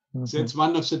 So that's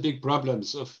one of the big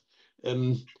problems of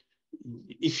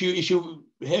if you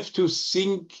have to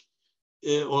think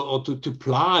or to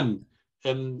plan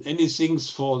anything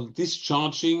for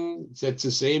discharging, that's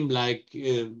the same like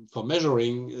for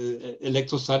measuring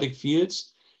electrostatic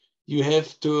fields. You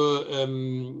have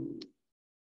to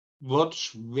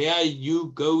watch where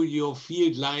you go your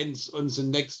field lines on the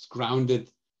next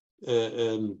grounded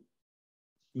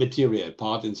material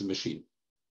part in the machine.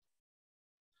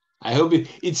 I hope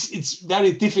it's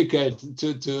very difficult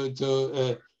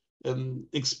to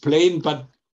explain, but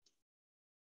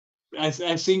I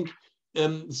think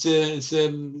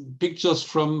the pictures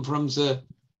from the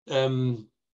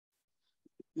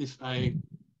if I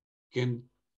can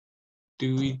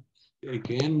do it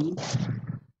again.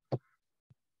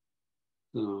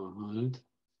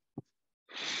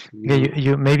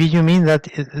 You maybe you mean that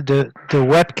the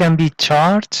web can be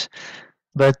charged,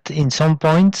 but in some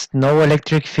points no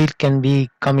electric field can be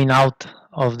coming out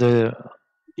of the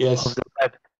of the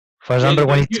web. For example,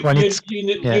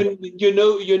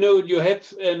 you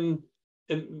have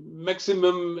a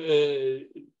maximum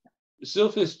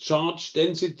surface charge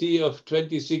density of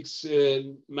 26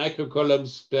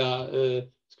 microcoulombs per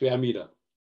square meter.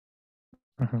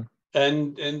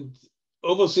 And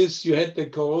over this, you had the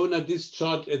corona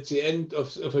discharge at the end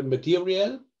of a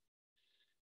material.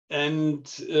 And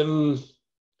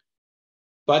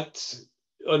but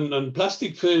on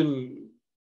plastic film,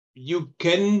 you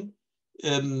can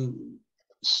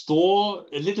store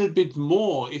a little bit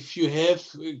more if you have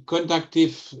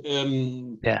conductive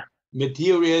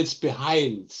materials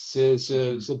behind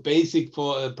the basic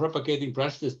for propagating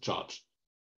brush discharge.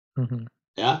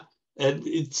 Yeah. And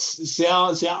there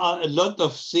are a lot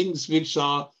of things which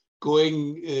are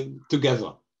going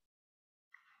together.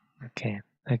 Okay.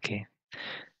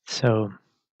 So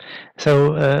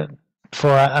for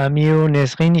Amiu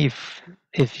Nesrin,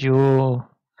 if you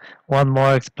want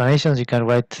more explanations, you can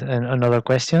write another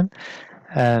question.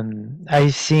 I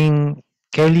think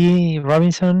Kelly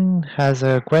Robinson has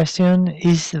a question.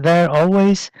 Is there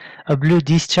always a blue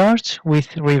discharge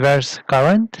with reverse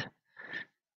current?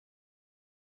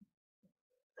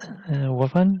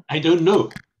 Wolfgang? I don't know.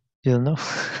 You don't know?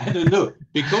 I don't know,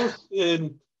 because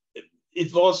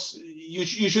it was, you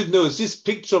should know, this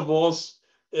picture was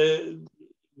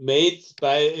made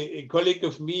by a colleague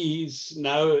of me. He's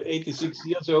now 86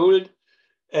 years old,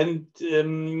 and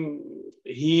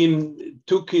he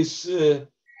took his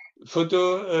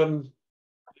photo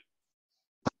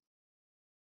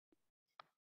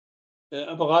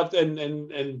apparat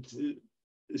and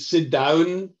sit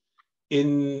down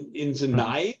in the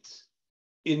night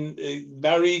in a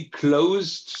very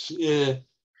closed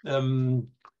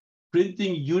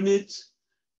printing unit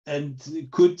and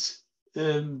could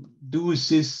do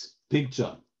this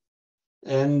picture.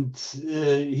 And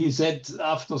he said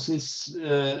after this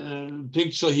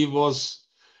picture, he was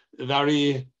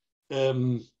very,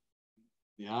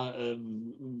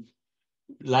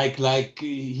 like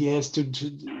he has to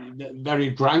very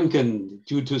drunken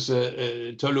due to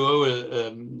the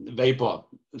toluol vapor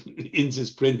in this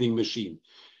printing machine.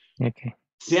 Okay.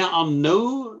 There are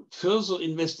no further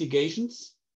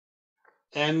investigations.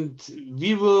 And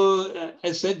we will,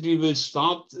 I said, we will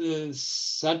start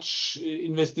such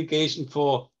investigation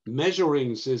for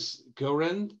measuring this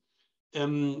current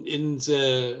in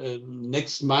the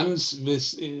next months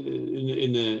with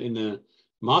in a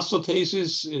master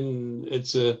thesis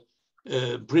it's a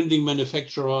printing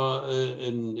manufacturer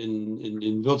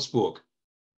in Würzburg.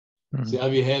 There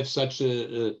we have such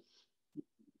a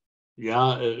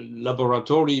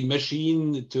laboratory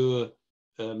machine to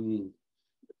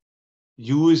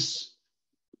use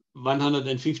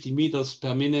 150 meters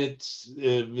per minute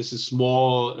with a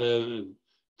small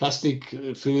plastic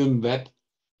film web,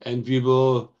 and we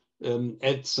will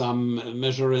add some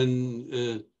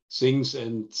measuring things,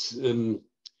 and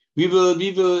we will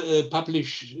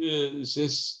publish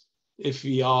this if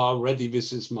we are ready with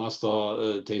this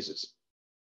master thesis.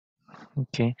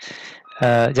 Okay.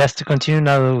 Just to continue,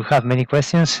 now we have many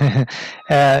questions.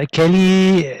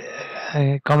 Kelly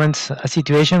comments a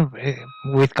situation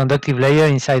with conductive layer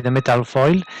inside the metal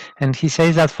foil, and he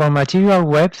says that for material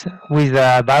webs with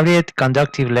a varied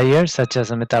conductive layer, such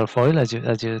as a metal foil, as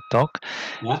you talk,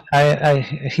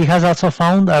 he has also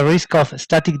found a risk of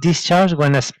static discharge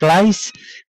when a splice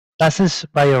passes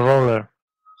by a roller.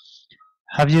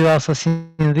 Have you also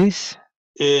seen this?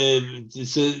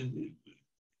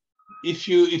 If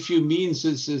you mean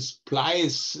this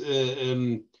splice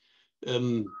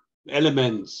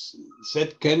elements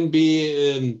that can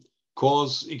be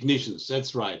cause ignitions,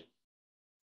 that's right.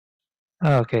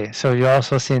 Okay, so you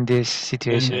also seen this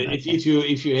situation. And if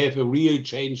you have a real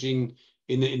changing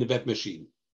in the web machine,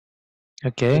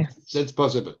 okay, that's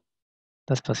possible.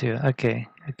 That's possible. Okay.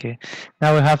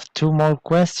 Now we have two more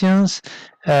questions,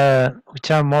 which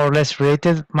are more or less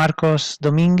related. Marcos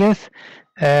Dominguez,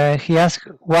 he asked,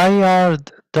 why are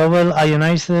double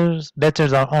ionizers better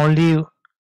than only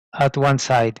at one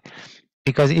side?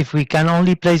 Because if we can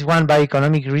only place one by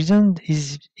economic reason,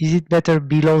 is it better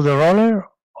below the roller,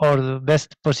 or the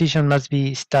best position must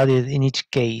be studied in each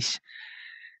case?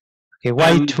 Okay,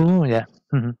 why two? Yeah.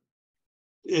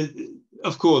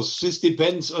 Of course, this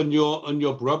depends on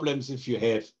your problems. If you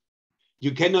have,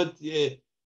 you cannot. You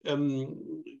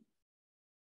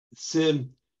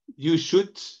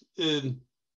should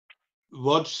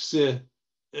watch the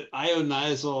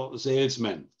ionizer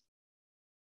salesman.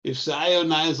 If the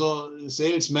ionizer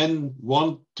salesman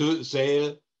want to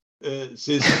sell this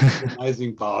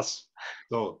ionizing bath,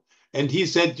 so, and he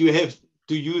said you have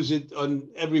to use it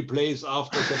on every place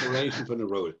after separation from the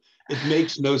roll. It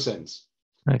makes no sense.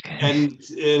 Okay. And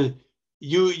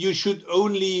you should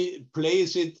only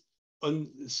place it on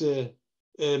the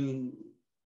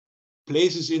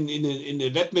places in a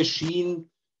web machine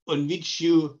on which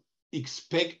you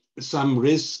expect some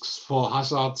risks for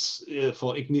hazards,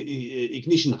 for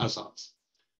ignition hazards.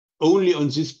 Only on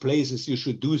these places you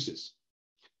should do this.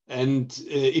 And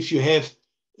if you have,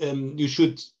 you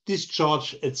should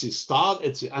discharge at the start,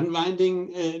 at the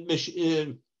unwinding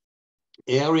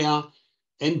area,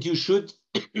 and you should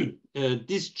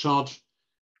discharge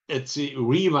at the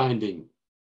rewinding,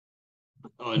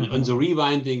 on the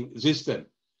rewinding system.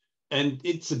 And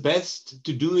it's the best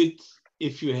to do it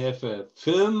if you have a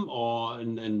film or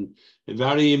a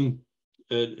very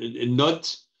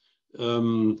not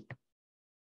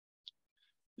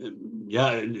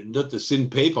not a thin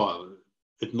paper.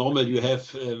 At normal you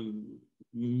have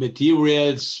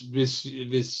materials with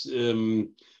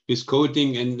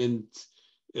coating, and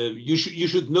you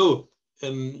should know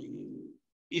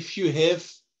if you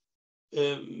have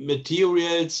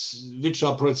materials which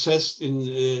are processed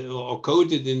in or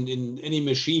coated in any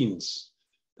machines.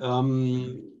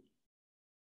 You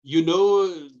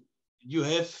know, you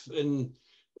have an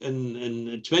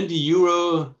 20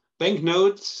 euro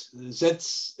banknote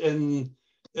that's a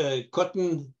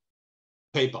cotton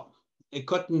paper, a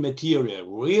cotton material,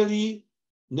 really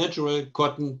natural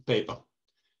cotton paper.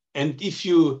 And if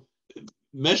you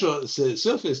measure the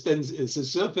surface, then the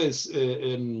surface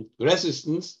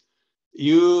resistance,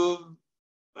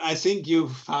 I think you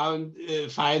find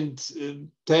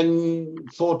 10,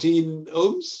 14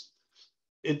 ohms.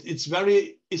 it's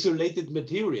very isolated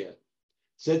material.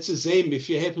 That's the same. If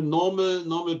you have a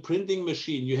normal printing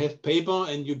machine, you have paper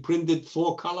and you printed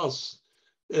 4 colors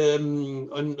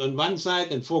on one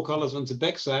side and 4 colors on the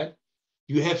back side.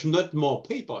 You have not more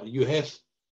paper. You have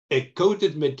a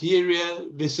coated material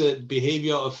with a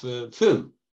behavior of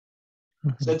film.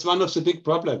 Mhm. That's one of the big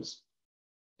problems.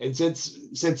 And that's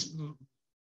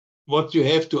what you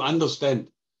have to understand.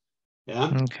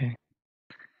 Yeah. Okay.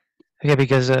 Okay,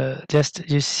 because just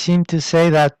you seem to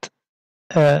say that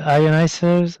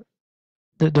ionizers,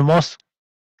 the most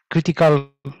critical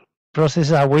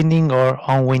processes are winding or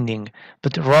unwinding.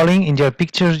 But rolling, in your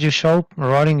pictures you show,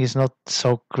 rolling is not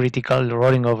so critical.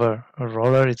 Rolling over a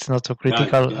roller, it's not so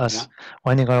critical as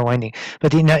winding or unwinding.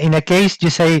 But in a case you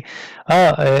say,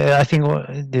 I think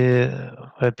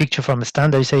the picture from the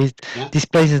standard, you say this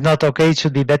place is not okay. It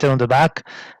should be better on the back.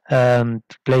 To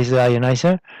place the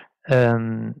ionizer.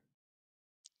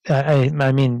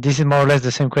 I mean, this is more or less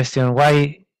the same question.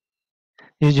 Why?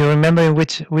 You remember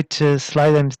which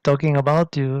slide I'm talking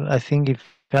about? I think if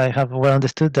I have well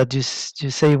understood that you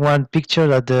say one picture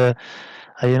that the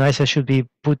ionizer should be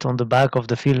put on the back of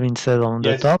the film instead on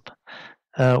the top.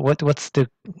 What's the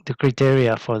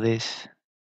criteria for this?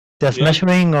 Just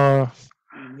measuring or?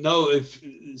 No, if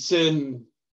you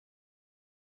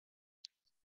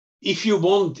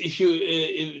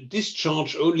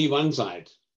discharge only one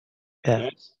side,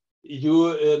 yes,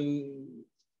 you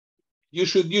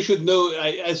should know.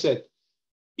 I said,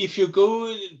 if you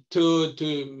go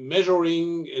to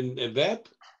measuring in a web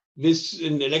with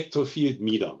an electrofield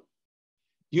meter,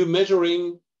 you're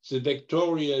measuring the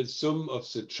vectorial sum of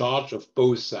the charge of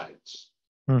both sides.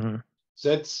 Mm-hmm.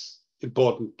 That's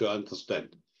important to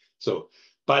understand. So,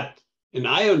 but an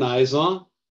ionizer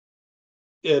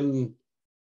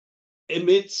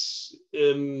emits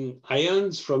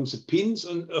ions from the pins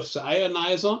of the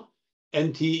ionizer,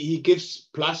 and he gives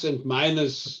plus and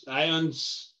minus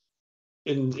ions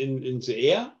in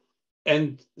the air,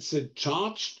 and the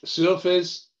charged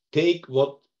surface take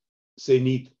what they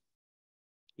need.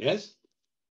 Yes?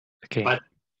 Okay. But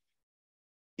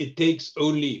it takes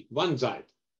only one side.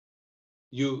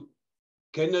 You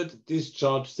cannot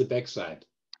discharge the backside.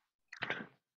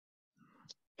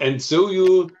 And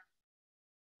so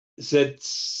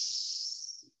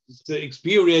that's the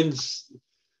experience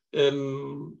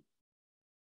to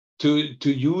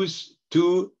use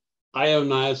 2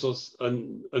 ionizers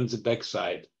on the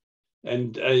backside.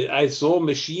 And I saw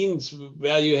machines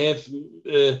where you have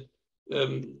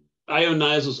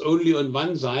ionizers only on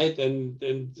one side, and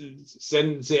then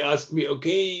they asked me,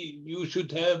 okay, you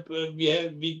should have, we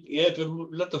have a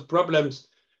lot of problems.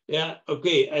 Yeah,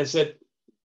 okay. I said,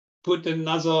 put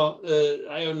another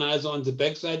ionizer on the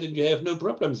backside and you have no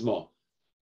problems more.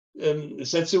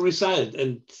 That's the result.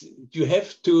 And you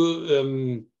have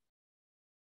to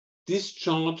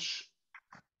discharge,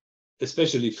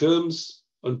 especially films,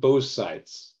 on both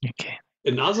sides. Okay.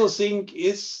 Another thing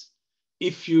is,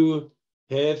 if you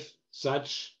have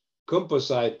such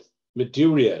composite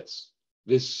materials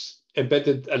with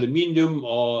embedded aluminium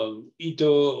or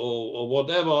Ito or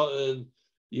whatever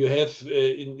you have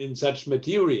in such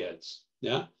materials.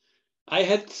 Yeah, I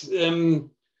had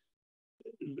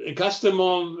a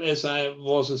customer, as I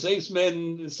was a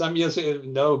salesman some years ago,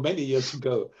 no, many years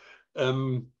ago.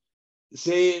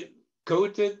 They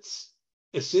coated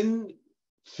a thin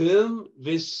film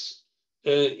with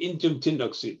indium tin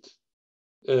oxide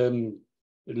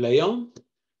layer,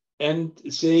 and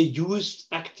they used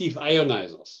active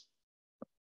ionizers.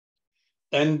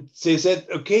 And they said,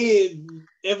 okay,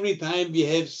 every time we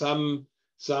have some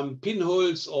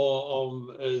pinholes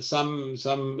or some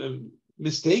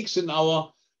mistakes in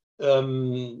our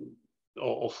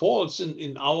or faults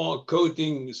in our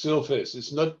coating surface,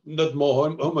 it's not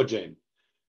more homogeneous.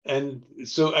 And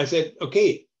so I said,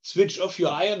 okay, switch off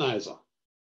your ionizer,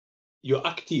 your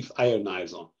active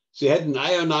ionizer. They had an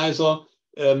ionizer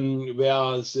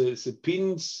where the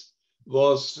pins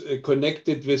was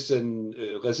connected with a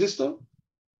resistor.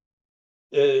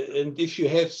 And if you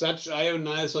have such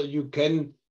ionizer, you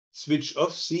can switch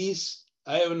off these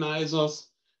ionizers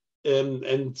and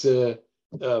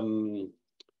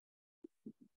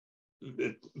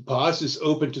path is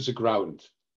open to the ground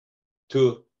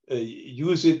to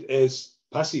use it as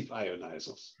passive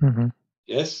ionizers. Mm-hmm.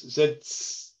 Yes,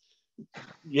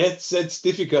 that's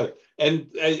difficult. And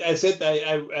I said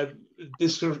I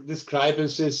describe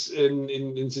this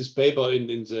in this paper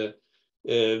in the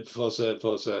for the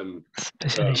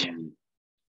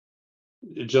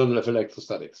Journal of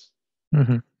Electrostatics.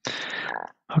 Mm-hmm.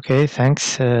 Okay,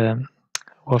 thanks,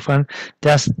 Wolfgang.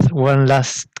 Just one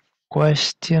last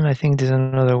question. I think there's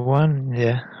another one.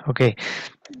 Yeah. Okay.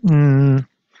 Mm,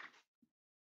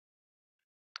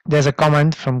 there's a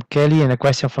comment from Kelly and a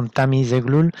question from Tammy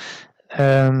Zeglul.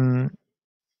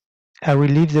 I will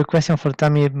leave the question for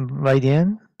Tammy by the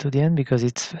end, to the end, because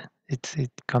it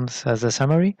comes as a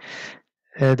summary.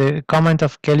 The comment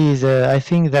of Kelly is, I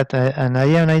think that an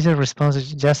ionizer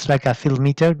responds just like a field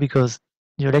meter because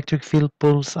the electric field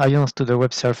pulls ions to the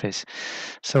web surface.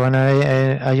 So an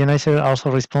ionizer also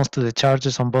responds to the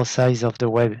charges on both sides of the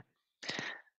web.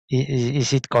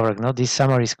 Is it correct? No, this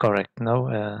summary is correct. No.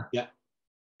 Yeah.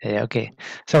 Okay.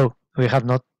 So we have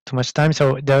not too much time.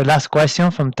 So the last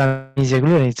question from Tammy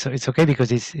Zeglu, and it's okay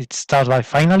because it starts by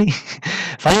finally,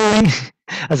 finally,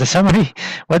 as a summary.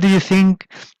 What do you think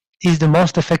is the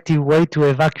most effective way to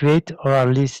evacuate or at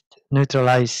least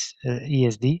neutralize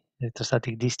ESD,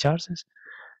 electrostatic discharges?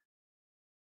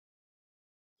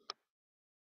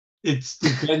 It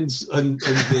depends on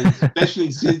the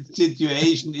special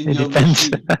situation in your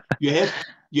machine. You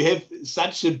have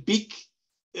such a big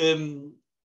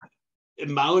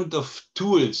amount of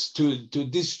tools to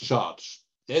discharge.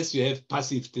 Yes, you have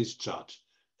passive discharge.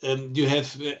 You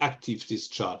have active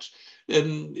discharge.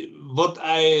 What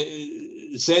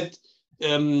I said,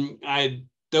 I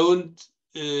don't.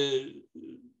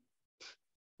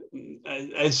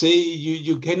 I say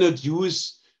you cannot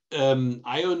use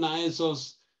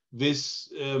ionizers with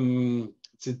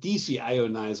the DC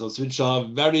ionizers, which are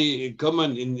very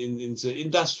common in the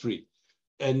industry.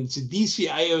 And the DC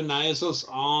ionizers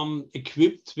are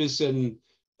equipped with an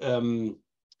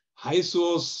high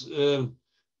source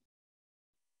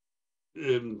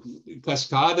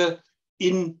cascade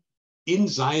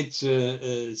inside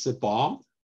the bar,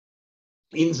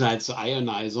 inside the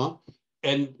ionizer.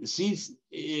 And these,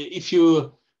 if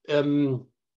you,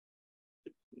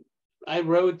 I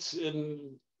wrote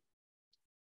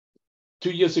 2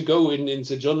 years ago in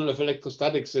the Journal of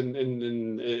Electrostatics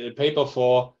in a paper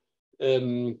for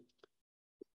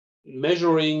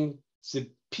measuring the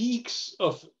peaks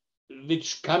of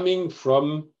which coming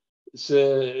from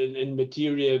the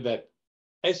material web.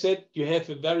 I said you have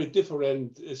a very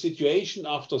different situation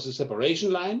after the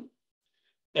separation line.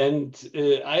 And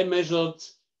I measured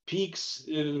peaks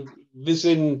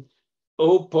within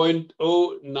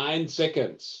 0.09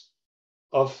 seconds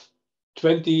of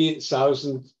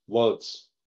 20,000 volts.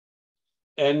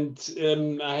 And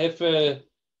I have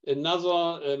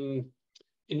another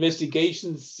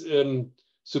investigations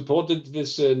supported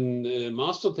with a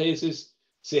master thesis.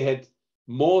 They had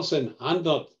more than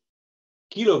 100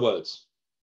 kilovolts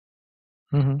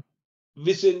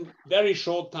within very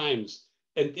short times.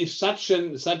 And if such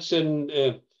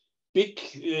a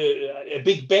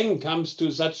big bang comes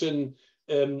to such an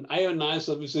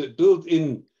ionizer with a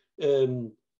built-in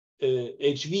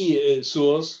HV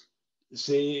source,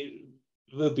 they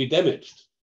will be damaged.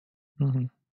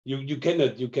 You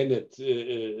cannot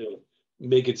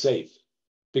make it safe,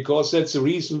 because that's the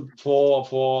reason for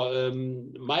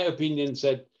my opinion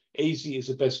that AC is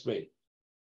the best way.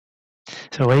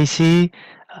 So AC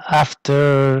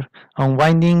after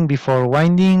unwinding, before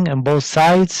winding, on both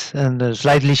sides, and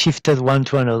slightly shifted one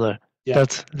to another. Yeah.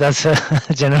 That's a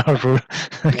general rule.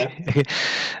 Okay. Yeah.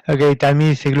 Okay.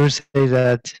 Tammy Ziegler says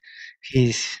that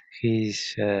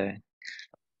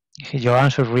your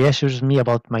answer reassures me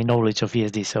about my knowledge of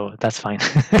ESD, so that's fine.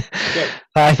 Okay.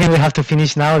 I think we have to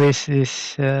finish now this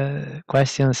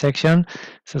question section.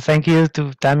 So thank you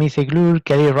to Tammy Ziegler,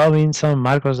 Kelly Robinson,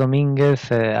 Marcos Dominguez,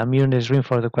 Amir Nesrin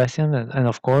for the question, and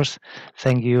of course,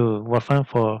 thank you, Wolfgang,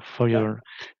 for your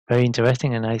very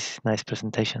interesting and nice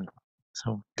presentation.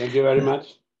 So thank you very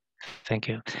much. Thank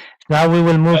you. Now we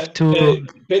will move to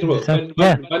Pedro.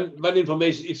 One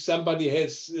information: if somebody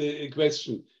has a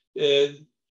question,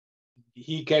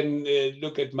 he can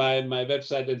look at my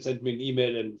website and send me an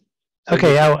email. And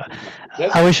okay, I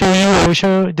will show you. I will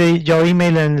show your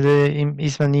email and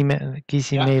Istvan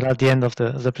email at the end of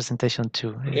the presentation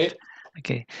too. Okay.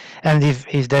 Okay. And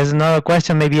if there's another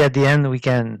question, maybe at the end we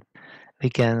can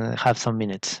have some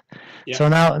minutes. Yeah. So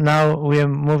now we are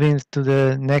moving to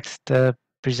the next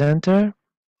presenter.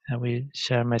 I will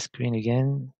share my screen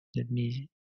again. Let me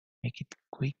make it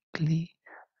quickly.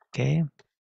 Okay.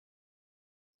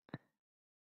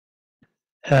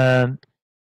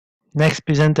 Next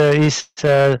presenter is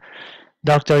Dr.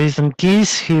 Istvan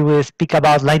Keys. He will speak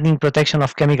about lightning protection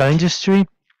of chemical industry.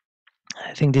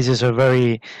 I think this is a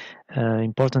very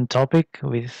important topic.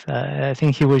 With I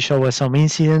think he will show us some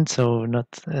incidents. So not.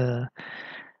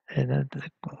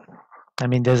 I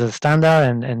mean, there's a standard,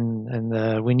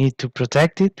 and we need to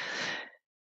protect it.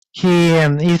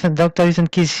 Dr. Ethan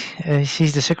Keys,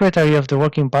 he's the secretary of the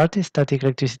Working Party, Static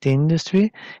Electricity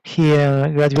Industry. He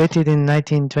graduated in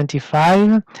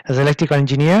 1925 as electrical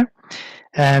engineer,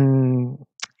 and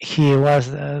he has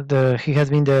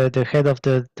been the head of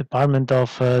the department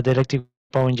of the electric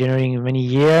power engineering many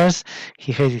years.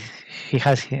 He had his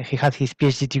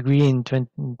PhD degree in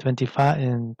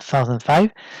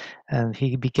 2005, and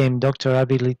he became doctor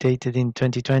habilitated in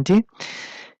 2020.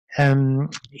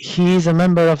 He is a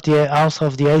member of also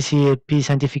of the ICAP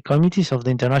scientific committees of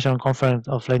the International Conference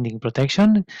of Lightning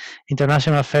Protection,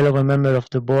 international fellow and member of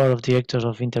the board of directors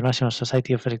of International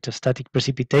Society of Electrostatic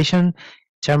Precipitation,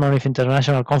 chairman of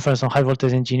International Conference on High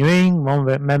Voltage Engineering,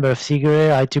 member of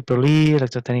SIGRE, IEEE,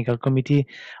 Electrotechnical Committee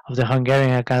of the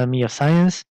Hungarian Academy of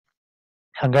Science,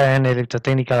 Hungarian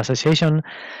Electrotechnical Association,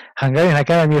 Hungarian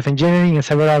Academy of Engineering, and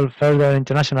several further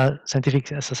international scientific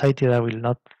societies. I will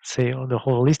not say the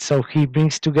whole list. So he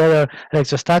brings together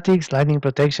electrostatics, lightning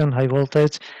protection, high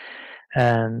voltage,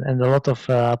 and a lot of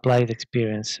applied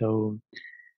experience. So,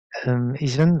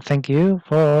 Istvan, thank you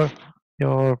for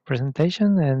your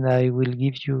presentation, and I will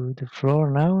give you the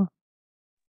floor now.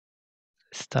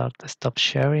 Stop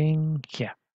sharing.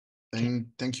 Yeah.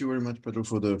 Thank you very much, Pedro,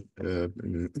 for the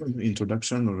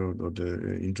introduction or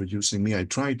the introducing me. I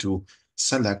try to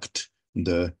select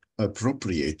the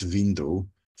appropriate window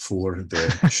for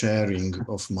the sharing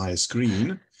of my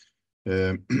screen.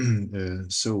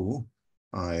 So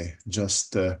I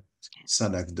just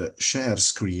select the share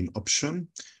screen option,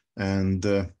 and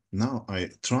now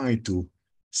I try to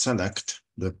select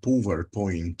the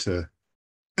PowerPoint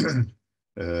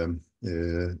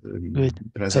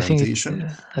presentation.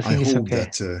 I hope okay.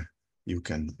 that you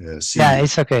can see. Yeah,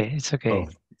 it's okay. It's okay. Oh,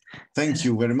 thank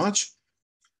you very much.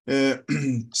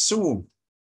 So,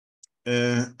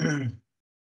 good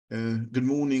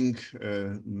morning,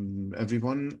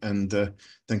 everyone, and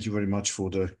thank you very much for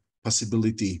the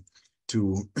possibility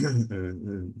to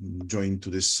join to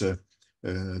this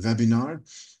webinar.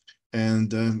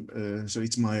 And so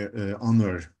it's my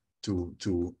honor to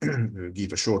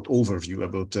give a short overview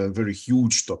about a very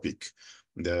huge topic,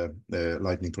 the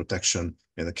lightning protection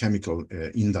in the chemical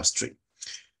industry.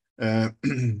 As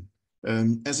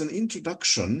an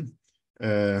introduction,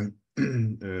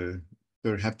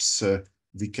 perhaps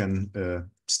we can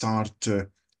start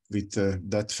with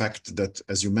that fact that,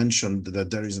 as you mentioned, that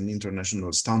there is an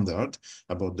international standard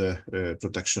about the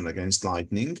protection against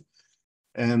lightning.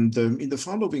 And in the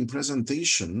following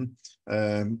presentation,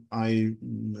 I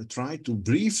try to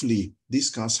briefly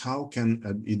discuss how can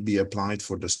it be applied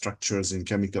for the structures in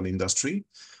chemical industry.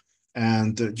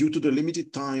 And due to the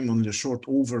limited time, only a short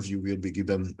overview will be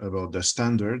given about the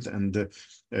standard, and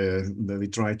we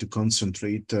try to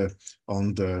concentrate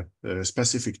on the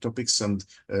specific topics. And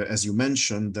as you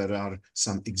mentioned, there are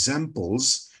some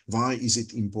examples. Why is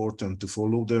it important to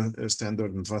follow the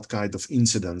standard, and what kind of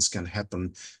incidents can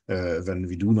happen when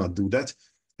we do not do that?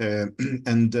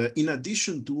 And in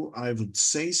addition to, I would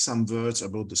say some words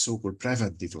about the so-called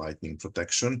preventive lightning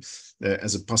protection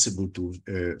as a possible to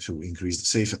increase the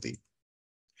safety.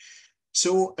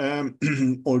 So,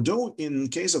 although in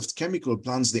case of chemical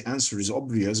plants, the answer is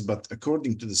obvious, but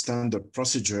according to the standard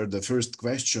procedure, the first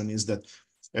question is that,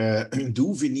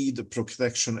 do we need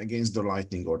protection against the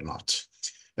lightning or not?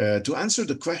 To answer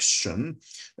the question,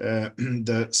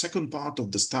 the second part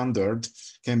of the standard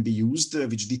can be used,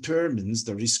 which determines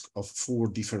the risk of 4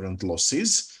 different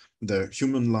losses: the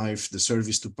human life, the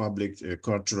service to public,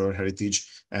 cultural heritage,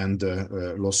 and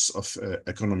loss of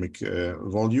economic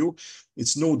value.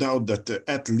 It's no doubt that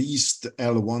at least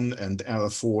L1 and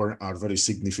L4 are very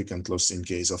significant loss in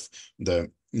case of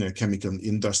the chemical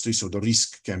industry, so the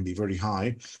risk can be very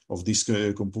high of this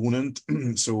component.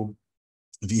 So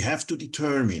we have to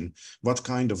determine what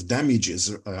kind of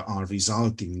damages are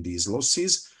resulting in these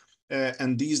losses,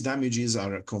 and these damages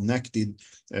are connected,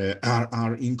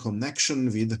 are in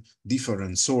connection with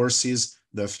different sources: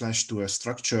 the flash to a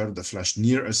structure, the flash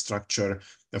near a structure,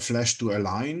 a flash to a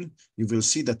line. You will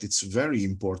see that it's very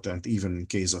important even in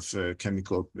case of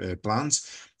chemical plants,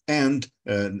 and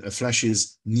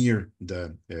flashes near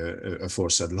the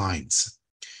aforesaid lines.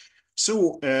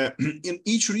 So in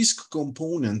each risk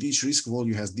component, each risk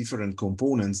value has different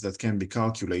components that can be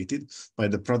calculated by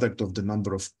the product of the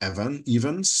number of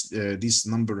events. This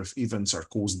number of events are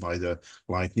caused by the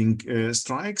lightning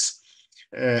strikes.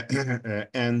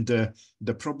 And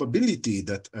the probability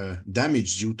that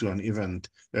damage due to an event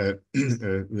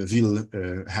will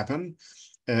happen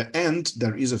And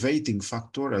there is a weighting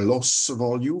factor, a loss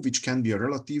value, which can be a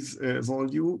relative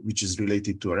value, which is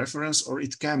related to a reference, or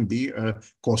it can be a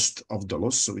cost of the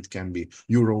loss. So it can be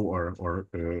euro or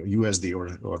USD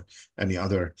or any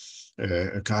other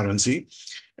currency.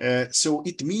 So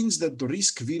it means that the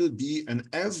risk will be an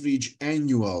average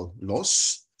annual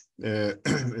loss,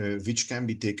 which can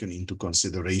be taken into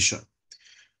consideration.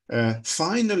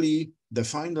 Finally, the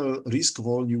final risk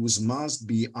values must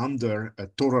be under a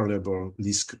tolerable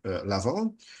risk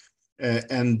level.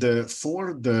 And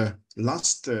for the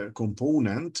last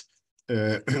component,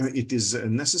 it is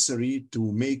necessary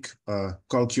to make a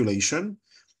calculation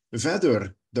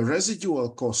whether the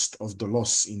residual cost of the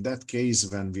loss, in that case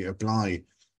when we apply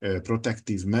a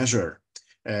protective measure,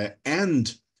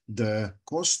 and the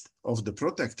cost of the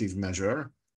protective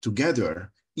measure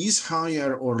together is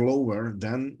higher or lower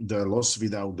than the loss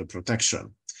without the protection.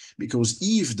 Because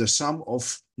if the sum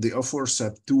of the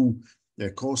aforesaid two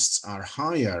costs are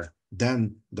higher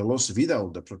than the loss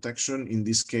without the protection, in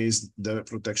this case, the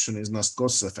protection is not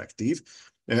cost effective,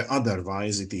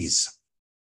 otherwise it is.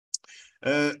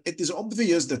 It is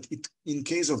obvious that in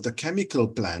case of the chemical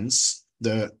plants,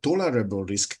 the tolerable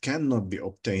risk cannot be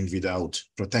obtained without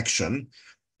protection.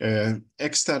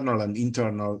 External and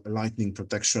internal lightning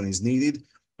protection is needed,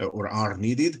 or are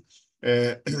needed,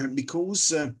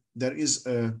 because there is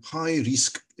a high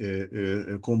risk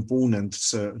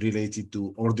components related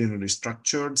to ordinary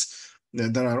structures.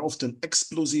 There are often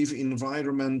explosive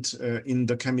environment in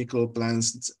the chemical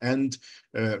plants, and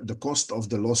the cost of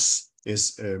the loss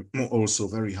is also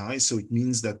very high. So it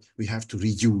means that we have to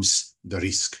reduce the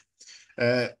risk.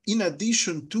 In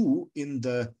addition to, in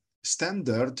the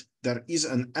standard, there is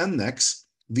an annex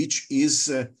which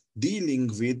is dealing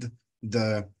with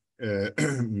the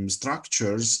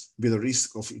structures with a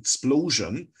risk of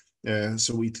explosion.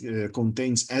 So it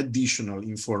contains additional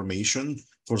information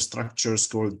for structures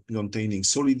containing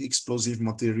solid explosive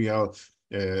material,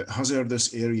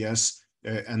 hazardous areas,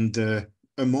 and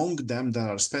among them there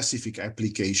are specific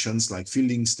applications like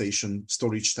filling station,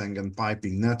 storage tank, and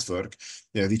piping network,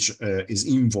 which is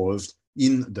involved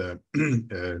in the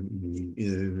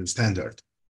standard.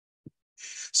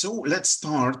 So let's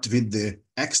start with the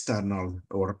external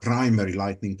or primary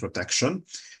lightning protection.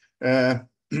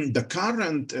 The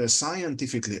current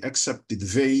scientifically accepted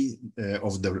way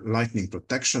of the lightning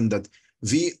protection that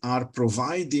we are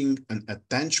providing an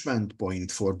attachment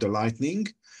point for the lightning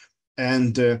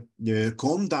and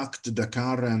conduct the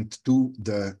current to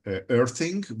the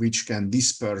earthing, which can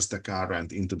disperse the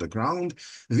current into the ground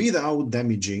without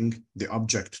damaging the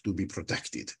object to be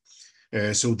protected.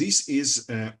 So this is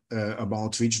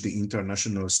about which the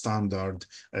international standard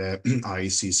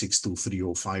IEC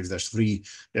 62305-3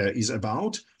 is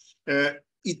about.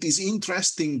 It is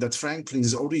interesting that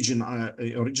Franklin's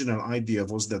original idea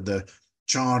was that the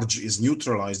charge is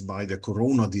neutralized by the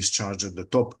corona discharge at the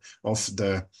top of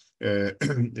the air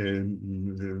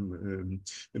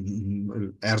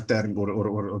therm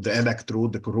or the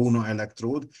electrode, the corona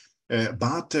electrode.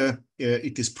 But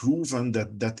it is proven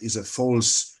that that is a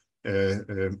false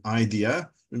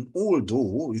idea, and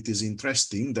although it is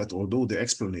interesting that although the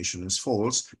explanation is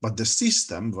false, but the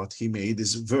system what he made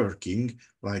is working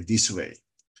like this way.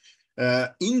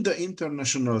 In the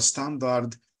international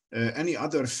standard, any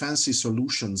other fancy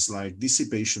solutions like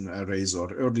dissipation arrays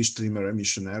or early streamer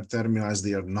emission air terminals,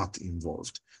 they are not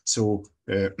involved. So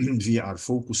we are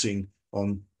focusing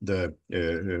on the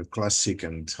classic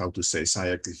and how to say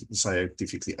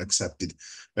scientifically accepted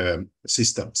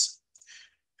systems.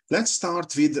 Let's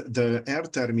start with the air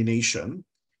termination.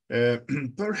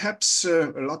 Perhaps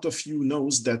a lot of you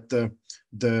knows that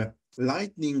the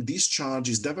lightning discharge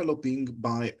is developing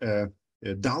by a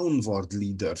downward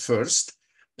leader first.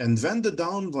 And when the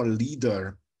downward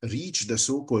leader reach the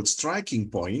so-called striking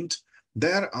point,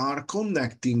 there are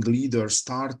connecting leaders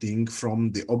starting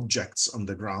from the objects on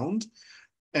the ground.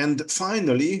 And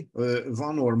finally,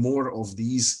 one or more of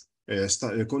these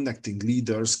connecting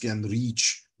leaders can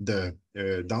reach the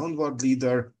downward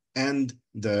leader, and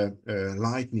the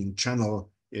lightning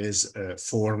channel is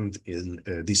formed in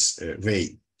this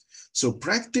way. So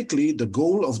practically, the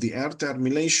goal of the air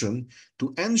termination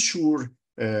to ensure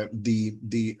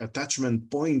the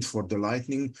attachment point for the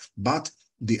lightning, but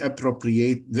the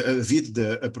appropriate with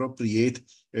the appropriate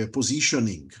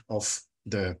positioning of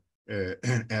the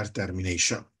air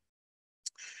termination.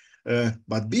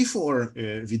 But before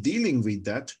we dealing with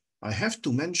that, I have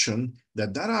to mention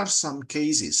that there are some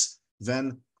cases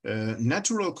when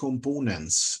natural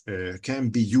components can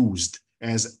be used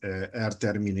as air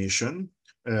termination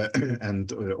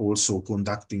and also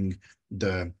conducting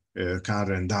the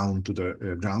current down to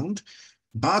the ground.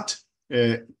 But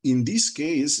In this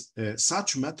case,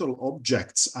 such metal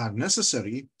objects are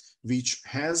necessary which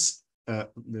has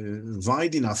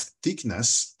wide enough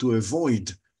thickness to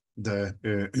avoid the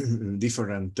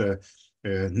different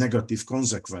negative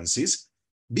consequences,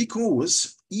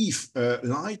 because if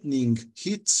lightning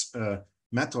hits a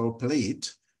metal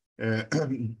plate,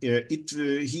 it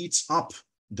heats up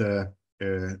the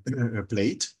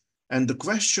plate, and the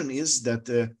question is that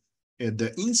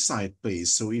the inside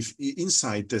place, so if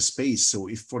inside the space, so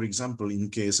if, for example, in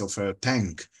case of a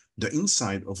tank, the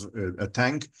inside of a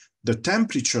tank, the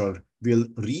temperature will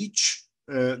reach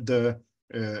the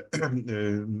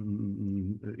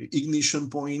ignition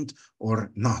point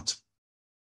or not.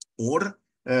 Or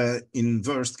in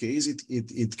worst case,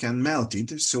 it can melt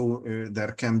it, so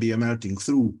there can be a melting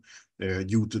through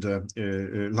due to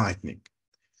the lightning.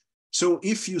 So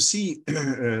if you see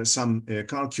some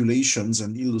calculations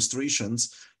and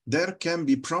illustrations, there can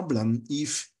be problem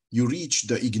if you reach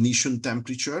the ignition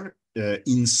temperature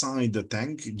inside the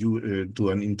tank due to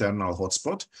an internal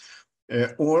hotspot,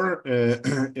 or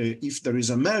if there is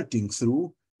a melting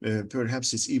through,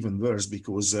 perhaps it's even worse,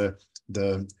 because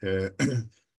the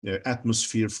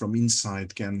atmosphere from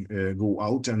inside can go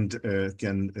out and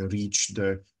can reach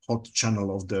the hot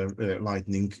channel of the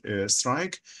lightning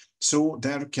strike. So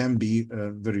there can be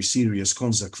a very serious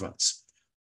consequence.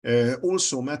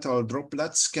 Also, metal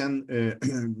droplets can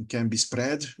be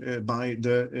spread by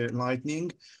the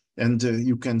lightning, and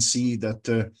you can see that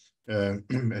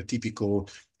a typical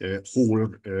hole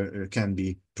can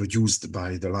be produced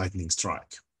by the lightning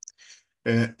strike.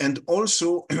 And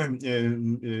also,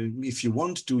 if you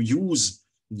want to use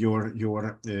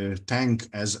your tank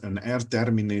as an air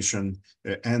termination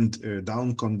and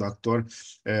down conductor,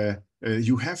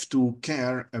 you have to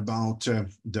care about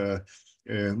the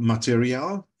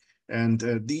material, and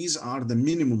these are the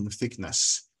minimum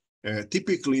thickness.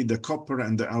 Typically, the copper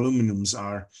and the aluminums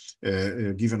are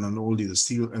given on all the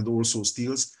steel and also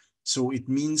steels. So it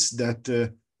means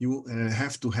that you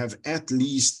have to have at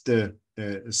least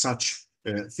such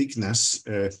thickness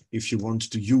if you want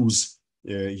to use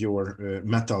your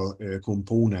metal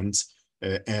components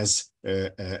as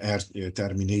air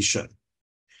termination.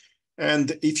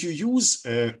 And if you use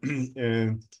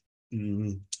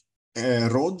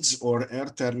rods or air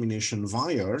termination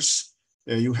wires,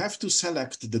 you have to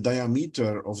select the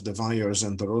diameter of the wires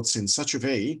and the rods in such a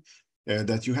way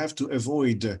that you have to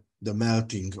avoid the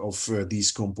melting of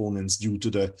these components due to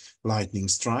the lightning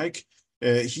strike.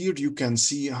 Here you can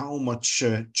see how much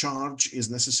charge is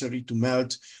necessary to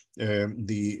melt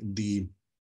the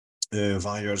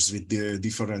wires with the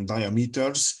different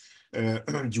diameters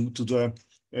due to the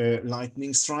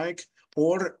lightning strike.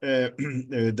 Or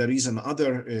there is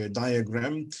another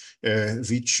diagram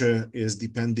which is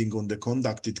depending on the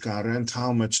conducted current,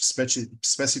 how much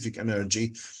specific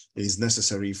energy is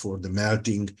necessary for the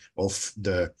melting of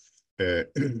the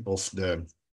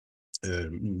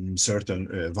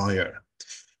certain wire.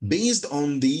 Based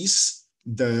on these,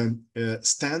 the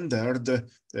standard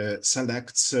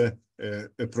selects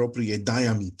appropriate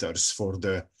diameters for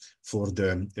the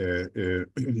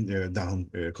down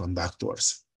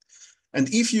conductors. And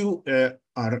if you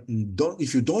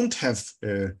don't have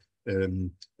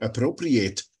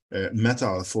appropriate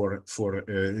metal for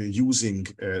using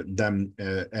them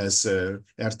as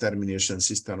air termination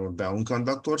system or down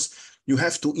conductors, you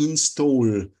have to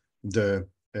install the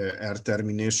air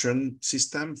termination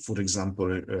system, for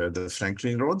example, the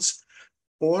Franklin rods,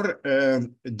 or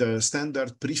the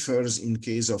standard prefers, in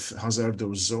case of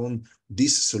hazardous zone,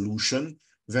 this solution,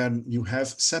 when you have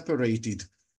separated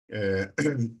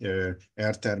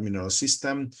air terminal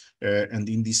system, and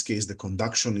in this case the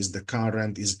conduction is the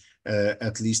current is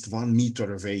at least 1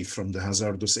 meter away from the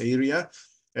hazardous area,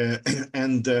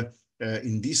 and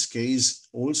in this case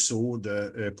also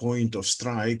the point of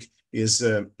strike is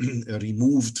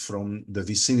removed from the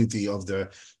vicinity of the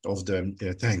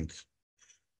tank.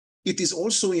 It is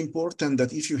also important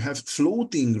that if you have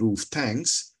floating roof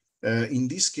tanks, in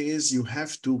this case, you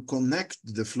have to connect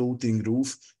the floating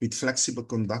roof with flexible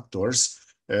conductors,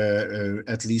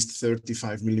 at least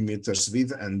 35 millimeters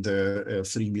width and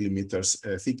 3 millimeters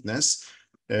thickness,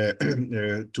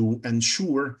 to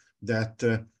ensure that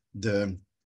the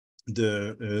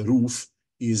roof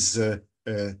is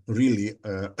really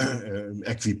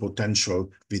equipotential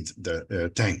with the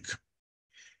tank.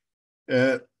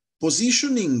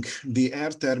 Positioning the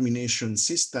air termination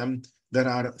system, there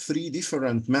are 3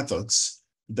 different methods: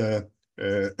 the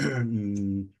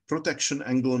protection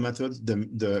angle method,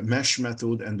 the mesh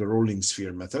method, and the rolling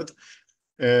sphere method.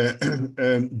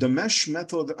 The mesh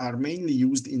method are mainly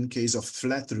used in case of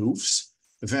flat roofs,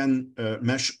 when a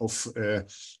mesh of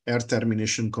air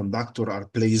termination conductor are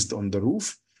placed on the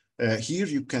roof. Here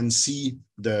you can see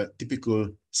the typical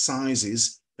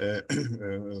sizes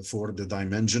for the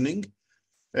dimensioning.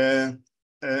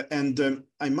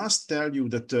 I must tell you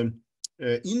that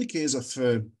in case of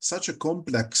such a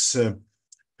complex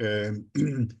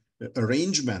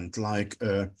arrangement like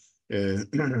a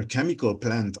chemical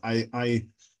plant, I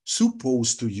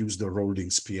suppose to use the rolling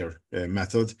sphere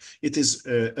method. It is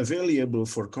available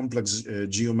for complex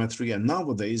geometry, and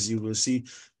nowadays you will see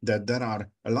that there are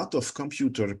a lot of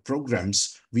computer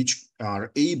programs which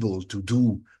are able to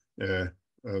do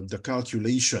the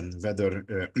calculation whether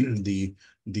the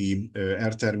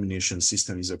air termination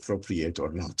system is appropriate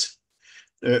or not.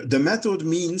 The method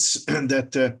means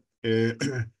that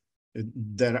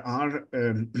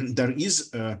there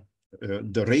is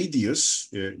the radius,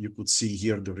 you could see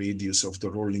here the radius of the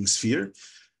rolling sphere,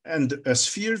 and a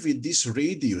sphere with this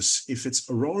radius, if it's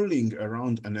rolling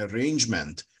around an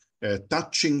arrangement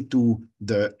touching to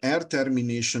the air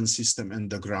termination system and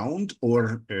the ground,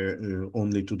 or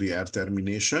only to the air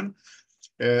termination,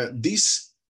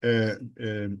 this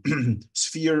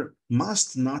sphere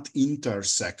must not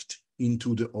intersect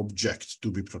into the object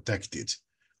to be protected.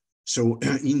 So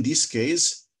in this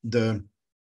case, the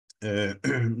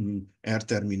air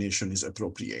termination is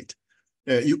appropriate.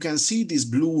 You can see this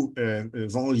blue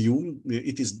volume.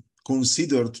 It is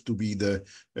considered to be the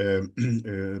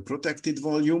protected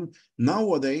volume.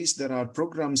 Nowadays, there are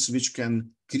programs which can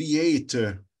create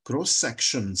cross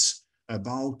sections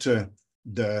about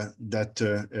that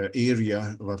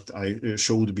area what I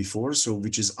showed before, so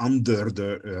which is under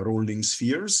the rolling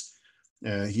spheres.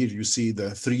 Here you see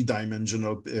the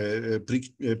three-dimensional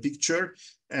picture,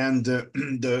 and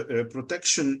the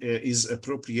protection is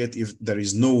appropriate if there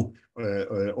is no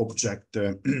object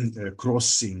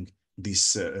crossing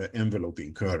this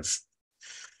enveloping curve.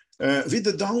 With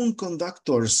the down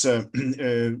conductors,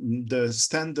 the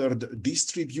standard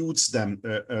distributes them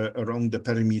around the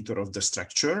perimeter of the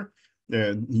structure.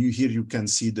 Here you can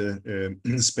see the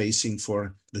spacing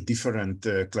for the different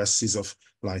classes of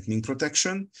lightning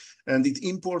protection. And it's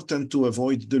important to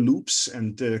avoid the loops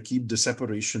and keep the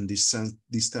separation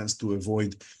distance to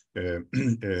avoid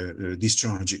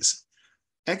discharges.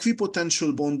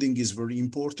 Equipotential bonding is very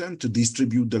important to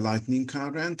distribute the lightning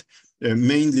current,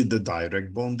 mainly the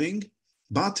direct bonding,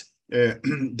 but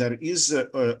there is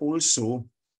also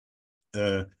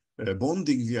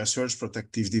bonding via surge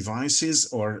protective devices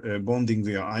or bonding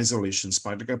via isolation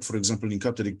spider gap. For example, in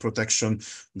catalytic protection,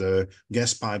 the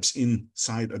gas pipes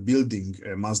inside a building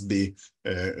must be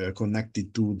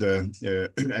connected to the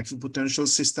equipotential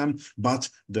system, but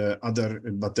the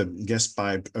gas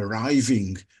pipe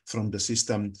arriving from the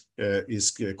system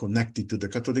is connected to the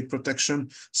cathodic protection.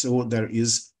 So there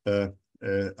is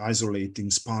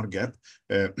isolating spar gap,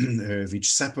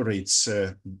 which separates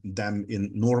them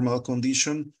in normal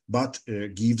condition, but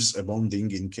gives a bonding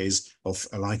in case of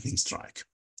a lightning strike.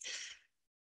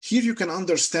 Here you can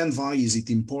understand why is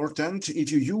it important.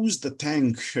 If you use the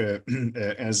tank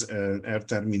as air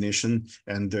termination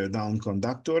and down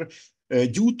conductor,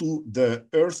 due to the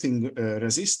earthing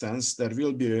resistance, there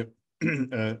will be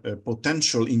a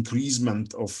potential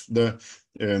increasement of the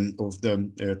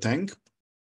tank.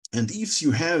 And if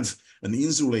you have an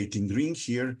insulating ring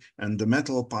here and the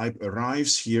metal pipe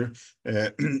arrives here,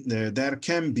 there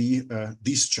can be a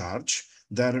discharge.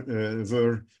 There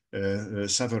were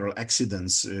several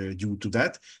accidents due to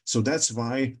that. So that's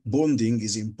why bonding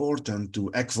is important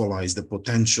to equalize the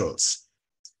potentials.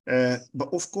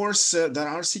 But of course, there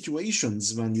are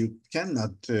situations when you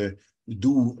cannot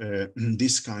do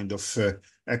this kind of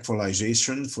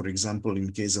equalization, for example,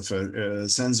 in case of a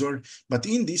sensor. But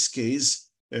in this case,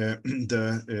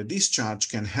 the discharge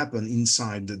can happen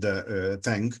inside the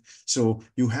tank. So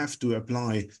you have to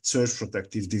apply surge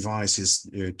protective devices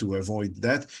to avoid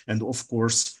that. And of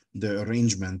course, the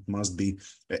arrangement must be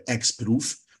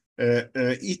X-proof.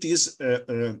 It is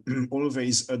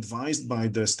always advised by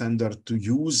the standard to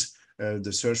use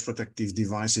the surge protective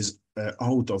devices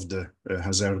out of the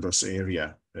hazardous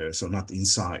area, so not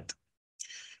inside.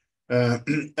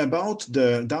 About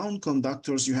the down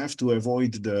conductors, you have to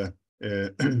avoid the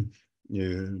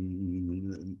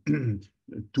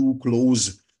too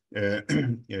close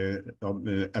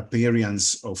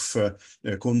appearance of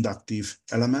conductive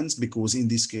elements, because in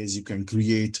this case you can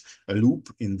create a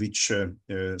loop in which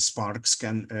sparks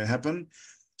can happen.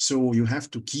 So you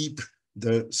have to keep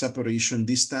the separation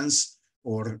distance,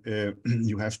 or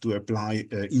you have to apply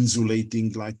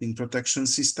insulating lightning protection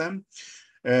system.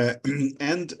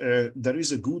 And there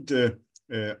is a good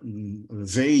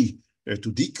way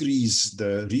to decrease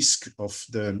the risk of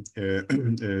the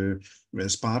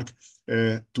spark,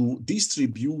 to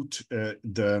distribute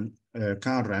the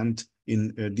current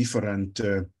in different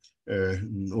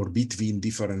or between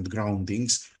different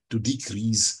groundings to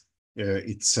decrease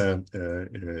its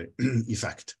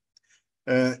effect.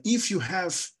 If you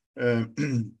have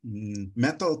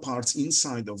metal parts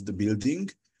inside of the building,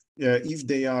 if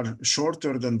they are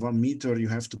shorter than 1 meter, you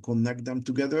have to connect them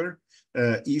together.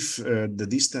 If the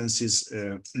distance is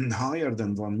higher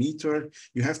than 1 meter,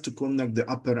 you have to connect the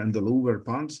upper and the lower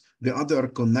parts. The other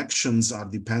connections are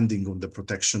depending on the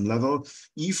protection level.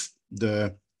 If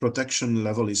the protection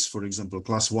level is, for example,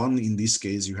 class 1, in this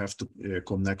case, you have to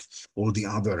connect all the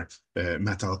other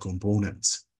metal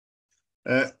components.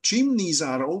 Chimneys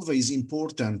are always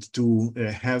important to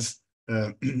have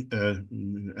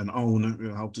an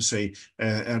own, how to say,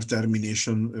 air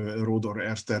termination rod or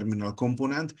air terminal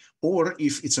component, or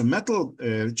if it's a metal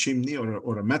chimney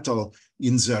or a metal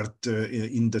insert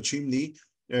in the chimney,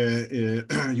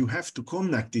 you have to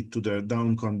connect it to the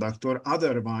down conductor.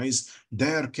 Otherwise,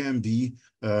 there can be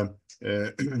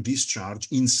discharge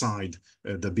inside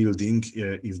the building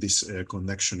if this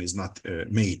connection is not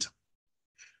made.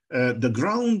 The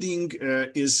grounding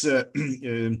is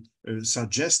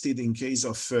suggested in case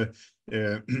of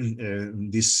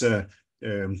this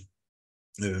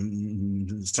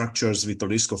structures with a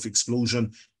risk of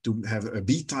explosion to have a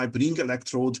B-type ring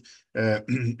electrode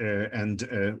and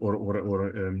or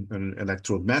an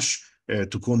electrode mesh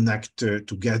to connect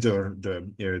together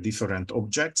the different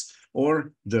objects,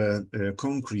 or the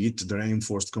concrete, the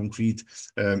reinforced concrete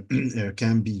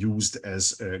can be used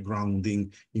as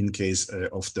grounding in case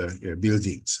of the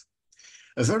buildings.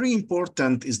 Very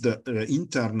important is the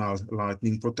internal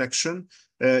lightning protection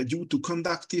due to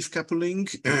conductive coupling.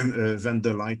 When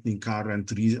the lightning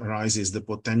current rises the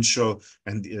potential,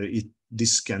 and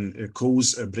this can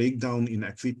cause a breakdown in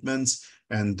equipments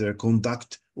and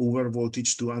conduct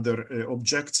overvoltage to other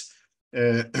objects.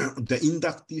 The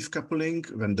inductive coupling,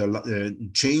 when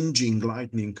the changing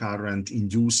lightning current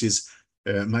induces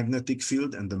magnetic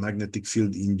field, and the magnetic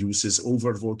field induces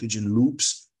overvoltage in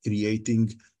loops,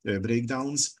 creating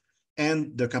breakdowns,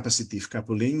 and the capacitive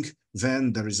coupling,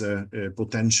 when there is a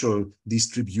potential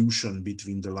distribution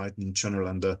between the lightning channel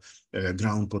and the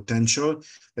ground potential.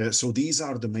 So these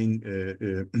are the main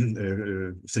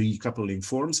three coupling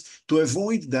forms. To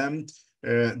avoid them,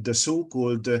 the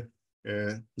so-called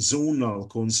zonal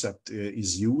concept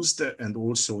is used, and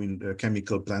also in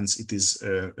chemical plants it is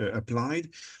applied.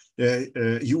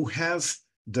 You have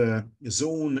the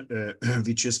zone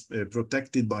which is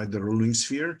protected by the rolling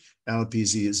sphere,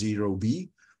 LPZ0B.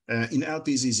 In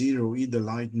LPZ0E, the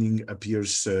lightning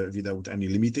appears without any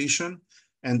limitation.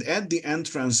 And at the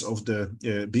entrance of the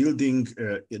building,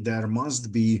 there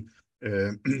must be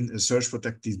a surge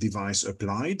protective device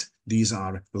applied. These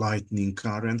are lightning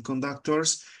current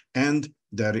conductors. And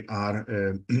there are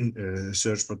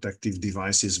surge protective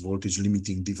devices, voltage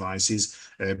limiting devices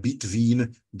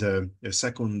between the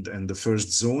second and the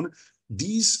first zone.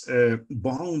 This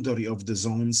boundary of the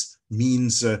zones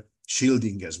means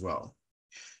shielding as well.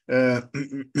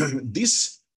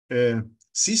 This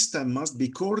system must be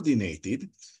coordinated,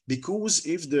 because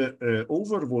if the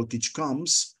overvoltage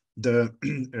comes, the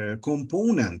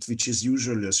component, which is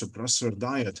usually a suppressor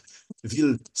diode,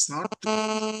 will start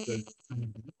to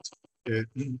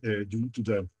due to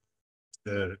the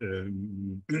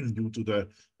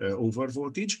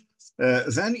overvoltage.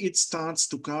 When it starts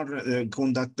to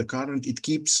conduct the current, it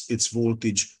keeps its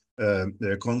voltage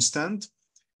constant.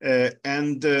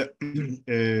 And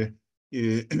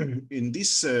in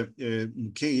this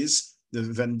case,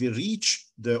 when we reach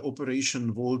the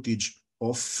operation voltage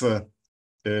of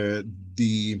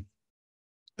the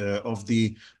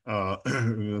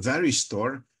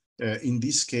varistor, in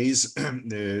this case,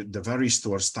 the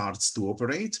varistor starts to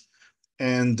operate,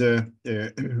 and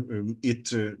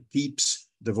it keeps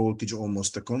the voltage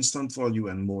almost a constant value,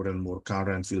 and more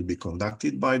current will be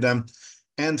conducted by them.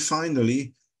 And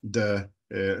finally, the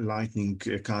lightning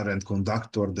current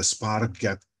conductor, the spark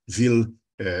gap, will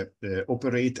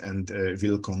operate and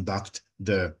will conduct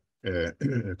the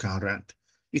current.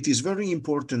 It is very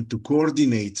important to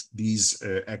coordinate these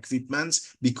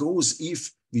equipments, because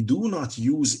if we do not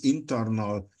use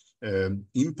internal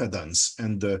impedance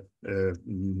and the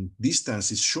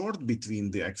distance is short between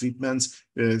the equipments,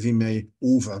 we may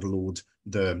overload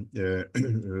the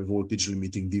voltage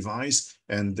limiting device,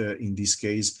 and in this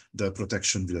case, the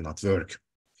protection will not work.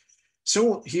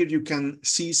 So here you can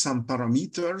see some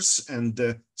parameters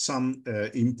and some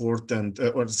important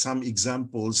or some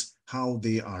examples how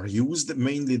they are used.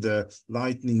 Mainly the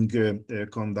lightning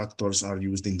conductors are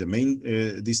used in the main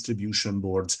distribution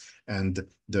boards, and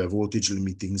the voltage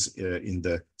limitings in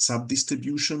the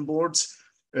sub-distribution boards.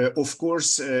 Of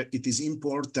course, it is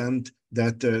important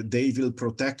that they will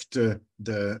protect the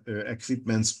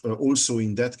equipments also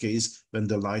in that case when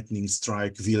the lightning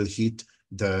strike will hit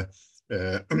the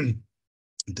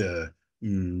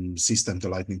system, the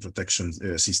lightning protection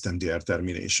system, the air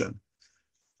termination.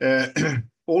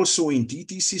 Also in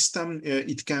TT system,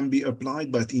 it can be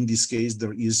applied, but in this case,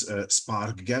 there is a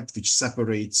spark gap which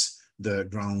separates the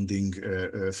grounding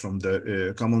from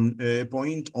the common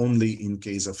point. Only in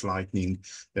case of lightning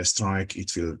strike,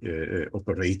 it will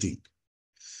operating.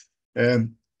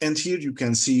 And here you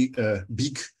can see a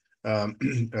big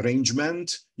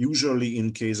arrangement. Usually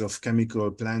in case of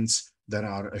chemical plants, there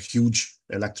are a huge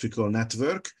electrical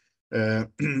network.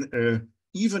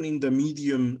 Even in the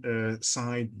medium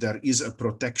side, there is a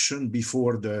protection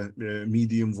before the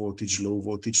medium voltage, low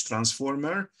voltage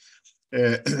transformer.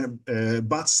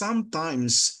 But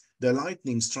sometimes the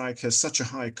lightning strike has such a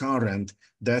high current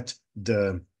that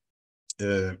the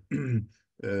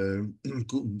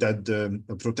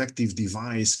protective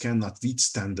device cannot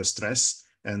withstand the stress,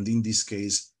 and in this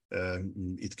case,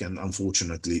 it can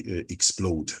unfortunately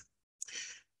explode.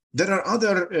 There are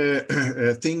other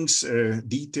things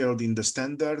detailed in the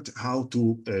standard, how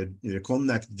to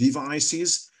connect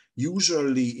devices.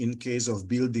 Usually in case of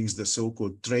buildings, the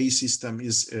so-called tray system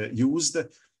is used,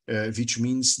 which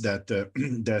means that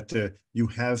you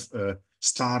have a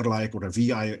star-like or a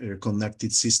VI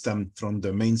connected system from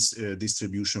the main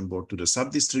distribution board to the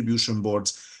sub-distribution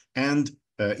boards, and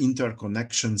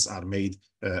interconnections are made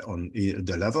on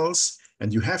the levels,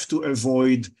 and you have to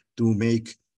avoid to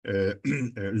make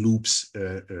loops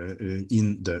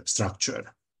in the structure.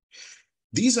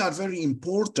 These are very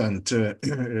important from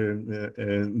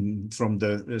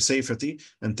the safety,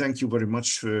 and thank you very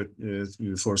much for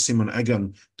Simon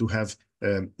Egan to have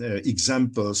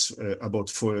examples about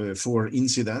four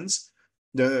incidents.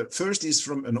 The first is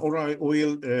from an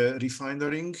oil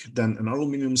refinery, then an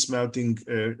aluminum smelting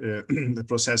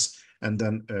process, and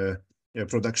then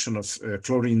production of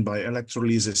chlorine by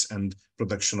electrolysis and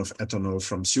production of ethanol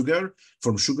from sugar.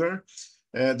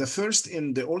 The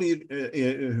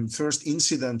first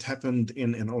incident happened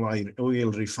in an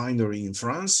oil refinery in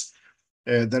France.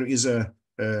 There is a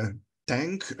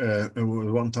tank, a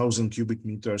 1,000 cubic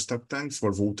meter stock tank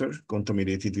for water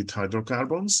contaminated with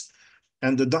hydrocarbons,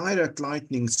 and the direct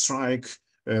lightning strike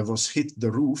was hit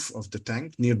the roof of the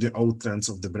tank near the outlets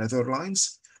of the breather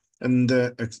lines. And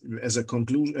as a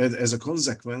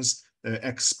consequence,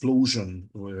 explosion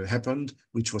happened,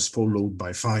 which was followed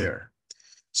by fire.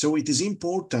 So it is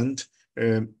important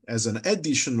as an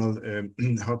additional,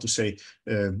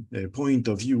 point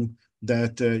of view,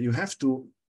 that you have to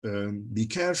be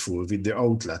careful with the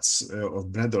outlets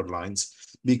of breather lines,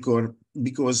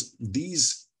 because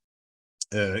these,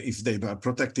 if they are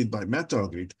protected by metal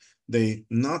grid, they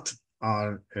not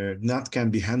can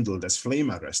be handled as flame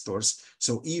arrestors.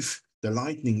 So if the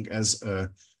lightning as a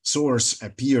source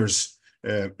appears,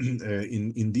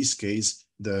 in this case,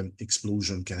 the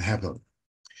explosion can happen.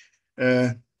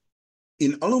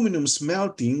 In aluminum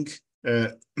smelting,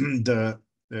 the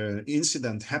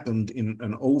incident happened in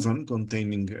an oven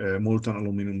containing molten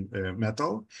aluminum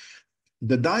metal.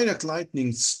 The direct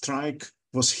lightning strike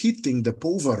was hitting the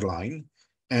power line,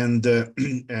 and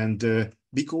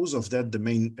because of that, the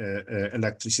main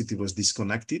electricity was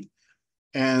disconnected,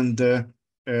 and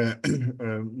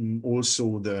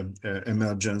also the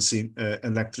emergency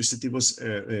electricity was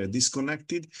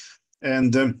disconnected,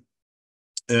 and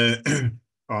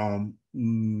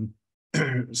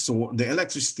so the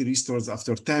electricity restores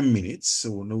after 10 minutes,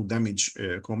 so no damage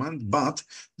command, but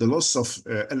the loss of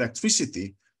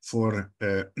electricity for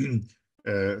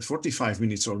 45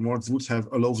 minutes or more would have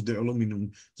allowed the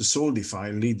aluminum to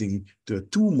solidify, leading to a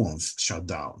 2-month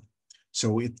shutdown.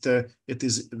 So it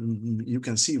is, you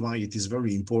can see why it is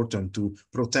very important to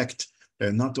protect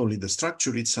not only the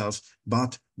structure itself,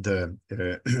 but the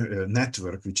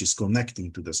network which is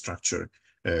connecting to the structure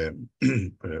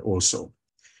also.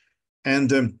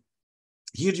 And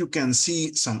here you can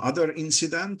see some other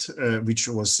incident which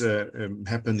was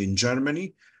happened in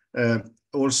Germany.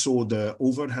 Also, the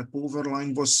overhead power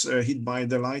line was hit by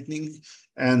the lightning,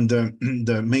 and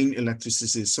the main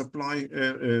electricity supply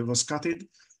was cut.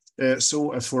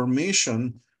 So a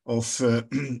formation of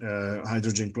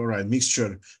hydrogen chloride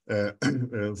mixture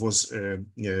was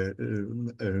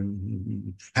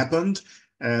happened,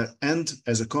 and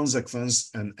as a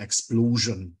consequence, an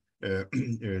explosion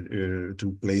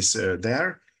took place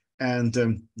there. And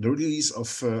the release of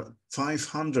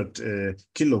 500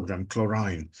 kilogram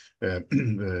chlorine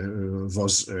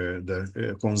was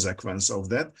the consequence of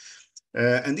that.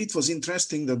 And it was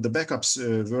interesting that the backups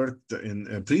worked in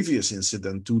a previous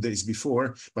incident 2 days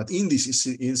before, but in this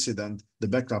incident, the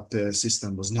backup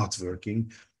system was not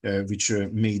working, which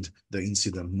made the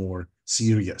incident more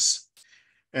serious.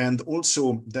 And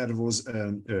also there was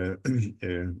a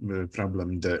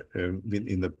problem in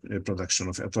the production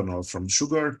of ethanol from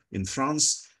sugar in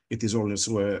France. It is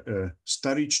also a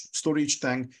storage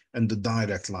tank, and the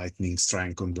direct lightning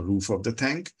strike on the roof of the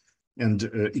tank, and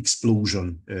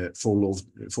explosion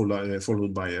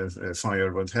followed by a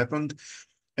fire what happened.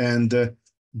 And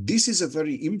this is a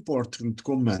very important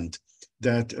comment,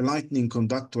 that lightning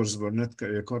conductors were not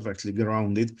correctly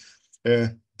grounded.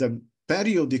 The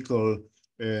periodical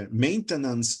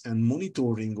maintenance and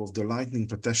monitoring of the lightning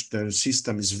protection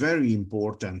system is very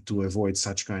important to avoid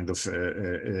such kind of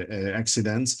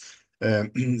accidents.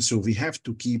 So we have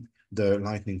to keep the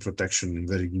lightning protection in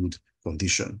very good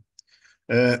condition.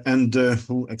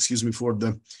 Excuse me for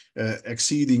the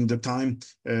exceeding the time,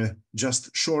 just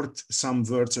short some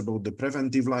words about the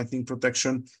preventive lightning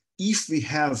protection. If we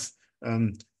have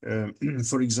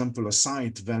for example, a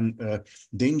site when a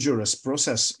dangerous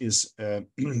process is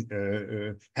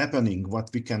happening, what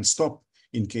we can stop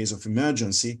in case of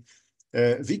emergency,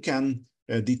 we can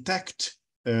detect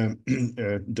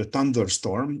the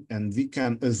thunderstorm, and we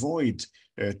can avoid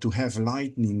to have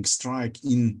lightning strike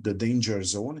in the danger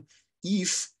zone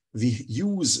if we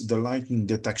use the lightning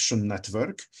detection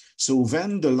network. So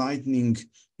when the lightning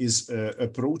is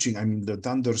approaching, I mean the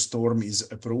thunderstorm is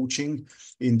approaching,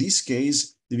 in this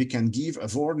case we can give a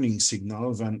warning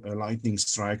signal when a lightning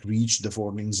strike reaches the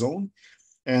warning zone,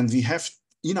 and we have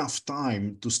enough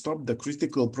time to stop the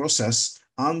critical process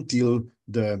until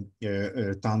the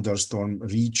thunderstorm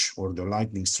reach, or the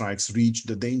lightning strikes reach,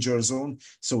 the danger zone.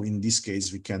 So in this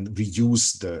case we can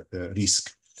reduce the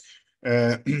risk.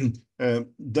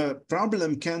 The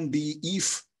problem can be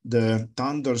if the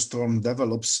thunderstorm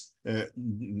develops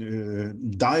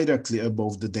directly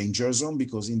above the danger zone,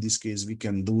 because in this case we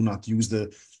do not use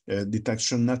the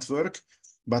detection network.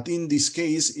 But in this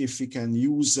case, if we can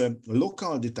use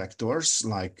local detectors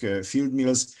like field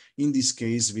mills, in this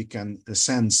case we can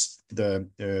sense the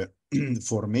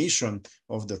formation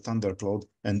of the thundercloud,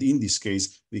 and in this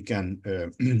case we can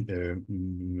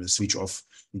switch off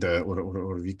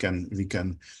or we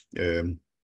can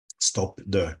stop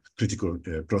the critical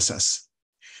process.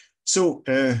 So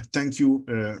thank you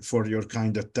for your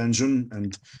kind attention,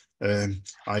 and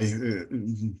I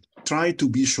tried to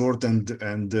be short and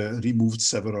removed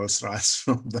several slides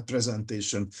from the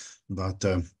presentation, but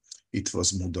it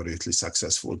was moderately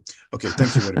successful. Okay,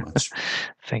 thank you very much.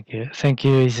 Thank you,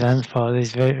 Istvan, for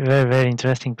this very, very, very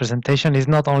interesting presentation. It's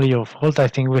not only your fault. I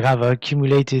think we have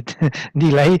accumulated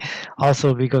delay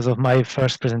also because of my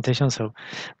first presentation, so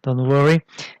don't worry.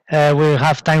 We'll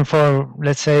have time for,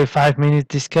 let's say, 5-minute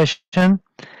discussion.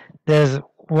 There's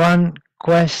one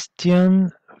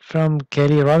question from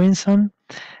Kelly Robinson.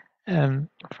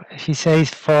 He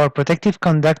says, for protective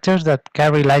conductors that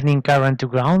carry lightning current to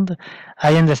ground,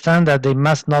 I understand that they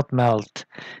must not melt.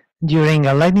 During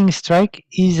a lightning strike,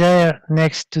 is air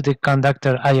next to the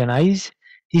conductor ionized?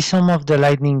 Is some of the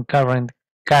lightning current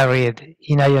carried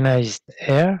in ionized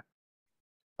air?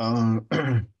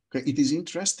 It is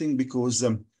interesting because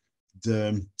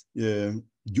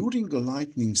during a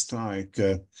lightning strike,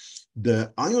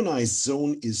 the ionized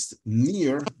zone is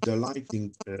near the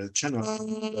lightning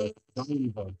channel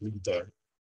downward leader.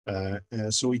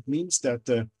 So it means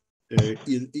that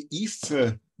if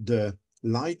the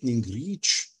lightning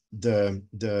reach the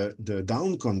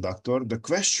down conductor, the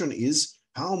question is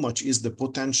how much is the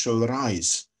potential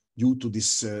rise due to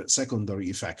this secondary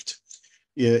effect.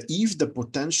 If the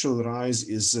potential rise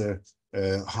is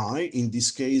high, in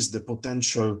this case the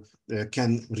potential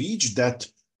can reach that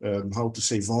how to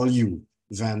say volume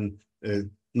when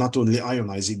not only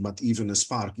ionizing but even a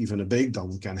spark, even a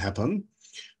breakdown can happen.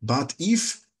 But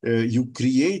if you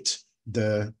create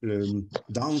the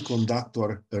down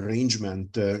conductor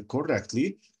arrangement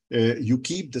correctly, you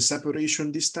keep the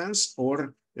separation distance,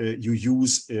 or you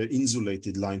use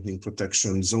insulated lightning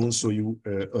protection zone, so you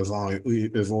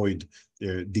avoid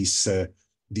this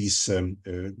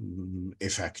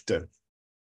effect.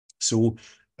 So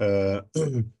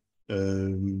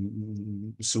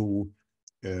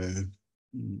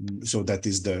so that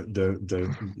is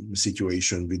the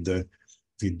situation with the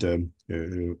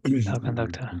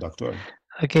conductor.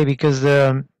 Okay, because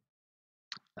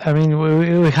I mean,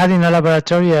 we had in a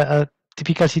laboratory a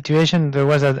typical situation. There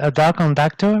was a dark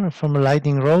conductor from a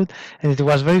lightning rod, and it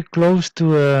was very close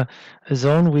to a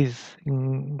zone with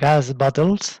gas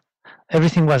bottles.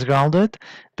 Everything was grounded,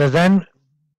 but then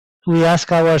we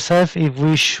ask ourselves if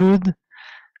we should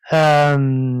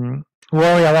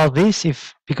worry about this,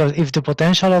 because if the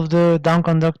potential of the down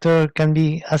conductor can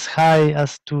be as high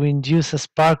as to induce a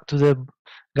spark to the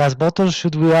gas bottle,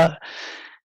 should we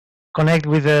connect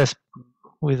with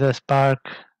a spark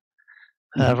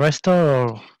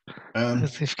restore, or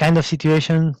this kind of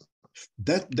situation?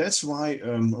 That's why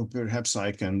perhaps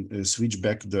I can switch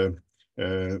back the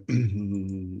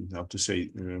how to say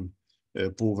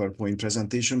PowerPoint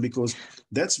presentation, because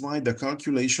that's why the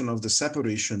calculation of the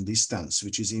separation distance,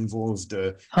 which is involved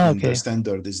in the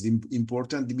standard, is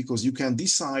important, because you can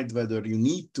decide whether you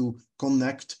need to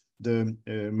connect the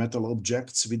metal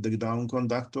objects with the down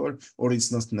conductor or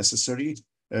it's not necessary.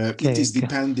 It is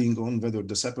depending on whether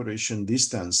the separation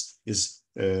distance is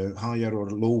higher or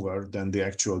lower than the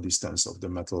actual distance of the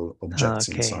metal objects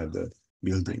inside the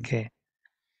building.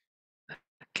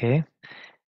 Okay.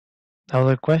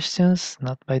 Other questions?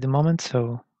 Not by the moment,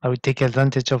 so I will take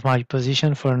advantage of my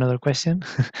position for another question.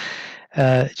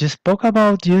 You spoke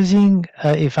about using,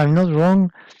 if I'm not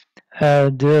wrong,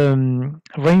 the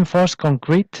reinforced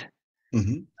concrete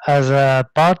as a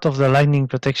part of the lightning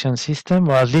protection system,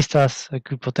 or at least as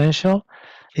equipotential.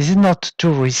 Is it not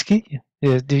too risky?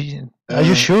 Are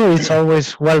you sure it's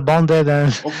always well bonded?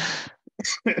 And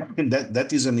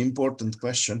that is an important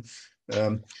question.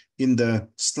 In the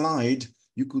slide,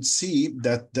 you could see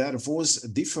that there was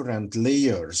different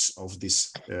layers of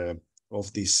this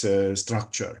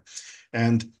structure,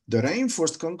 and the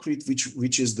reinforced concrete,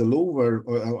 which is the lower,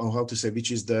 or how to say,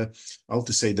 which is the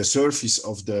surface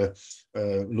of the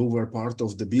lower part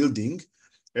of the building.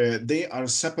 They are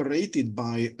separated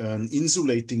by an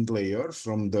insulating layer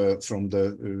from the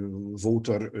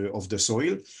water of the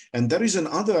soil, and there is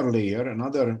another layer,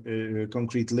 another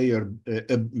concrete layer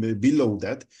below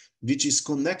that, which is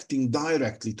connecting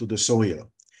directly to the soil.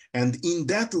 And in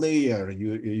that layer,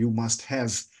 you must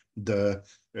have the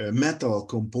metal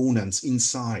components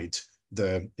inside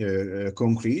the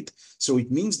concrete. So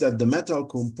it means that the metal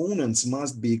components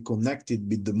must be connected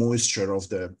with the moisture of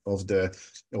the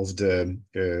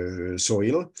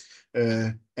soil,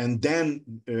 and then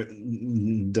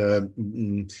the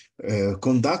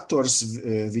conductors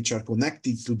which are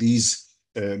connected to these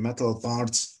metal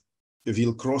parts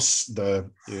will cross the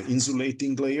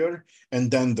insulating layer,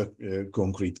 and then the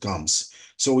concrete comes.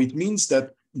 So it means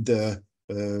that the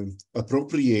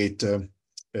appropriate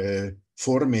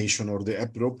formation or the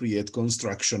appropriate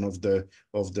construction of the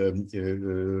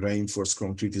reinforced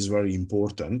concrete is very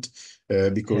important,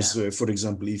 because for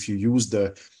example, if you use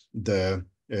the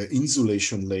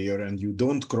insulation layer and you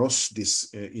don't cross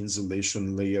this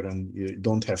insulation layer and you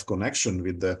don't have connection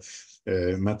with the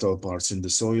metal parts in the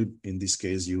soil, in this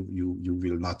case you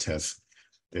will not have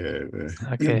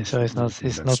so it's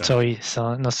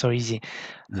not so easy.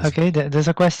 Yes. Okay, there's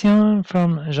a question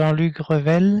from Jean-Luc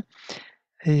Revel.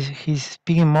 He's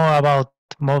speaking more about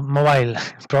mobile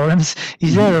problems.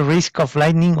 Is there a risk of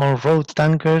lightning on road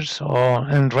tankers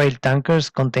and rail tankers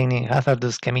containing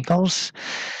hazardous chemicals?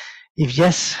 If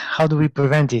yes, how do we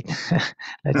prevent it?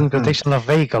 Lightning protection of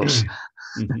vehicles.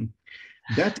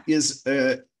 That is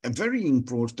a very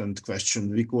important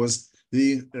question, because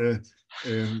the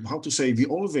how to say, we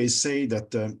always say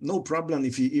that no problem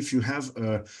if you have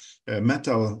a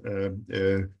metal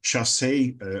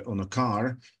chassis on a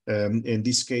car. In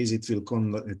this case, it will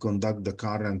conduct the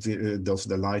current of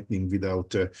the lightning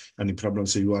without any problem.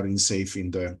 So you are safe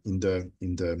in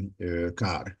the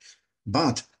car.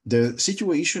 But the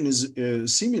situation is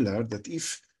similar, that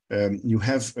if you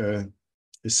have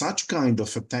such kind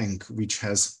of a tank which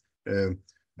has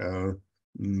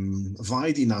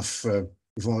wide enough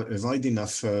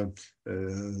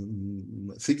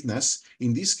thickness,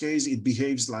 in this case it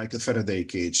behaves like a Faraday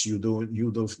cage. You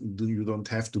don't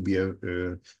have to be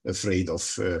afraid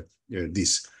of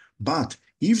this. But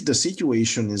if the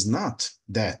situation is not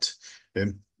that,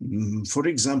 for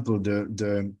example,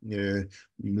 the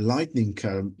lightning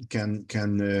can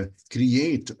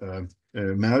create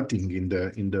melting in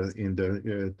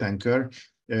the tanker.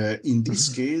 In this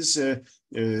case,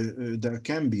 there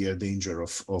can be a danger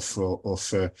of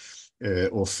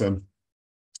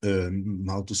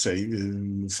how to say,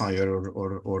 fire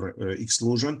or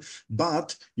explosion,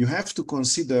 but you have to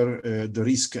consider the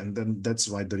risk, and then that's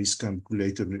why the risk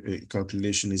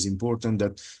calculation is important.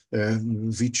 That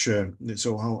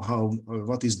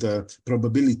what is the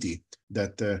probability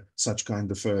that such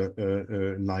kind of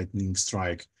lightning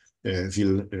strike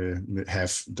will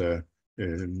have the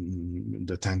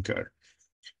tanker.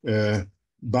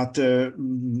 But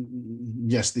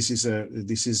yes, this is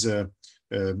a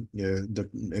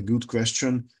good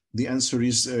question. The answer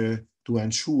is to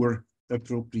ensure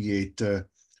appropriate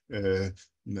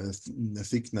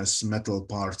thickness metal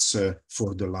parts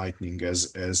for the lightning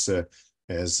as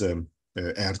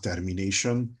air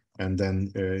termination, and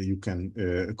then you can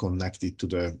connect it to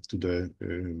the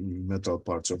metal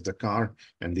parts of the car,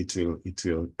 and it will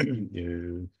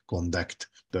conduct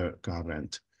the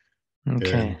current.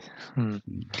 Okay.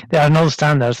 There are no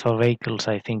standards for vehicles,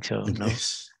 I think so. No.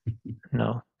 Yes.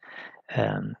 No.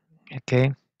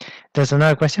 Okay. There's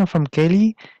another question from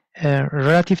Kelly.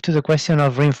 Relative to the question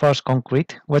of reinforced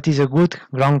concrete, what is a good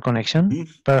ground connection?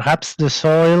 Perhaps the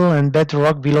soil and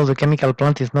bedrock below the chemical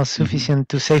plant is not sufficient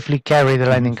to safely carry the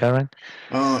lightning current.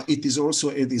 It is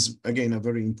again a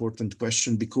very important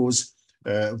question, because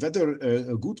whether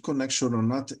a good connection or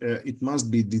not, it must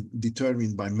be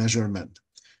determined by measurement.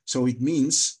 So it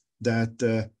means that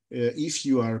if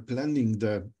you are planning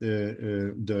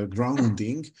the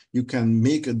grounding, you can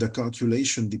make the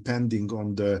calculation depending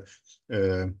on the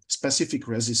specific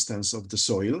resistance of the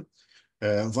soil,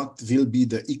 what will be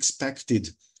the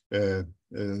expected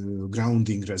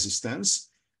grounding resistance,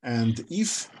 and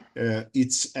if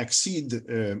it's exceed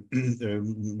the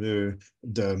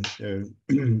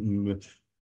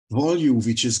value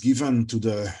which is given to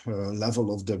the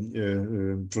level of the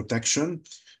protection,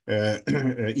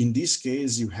 in this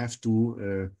case you have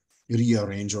to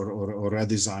rearrange or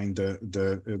redesign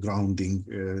the grounding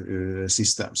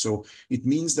system. So it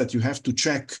means that you have to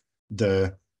check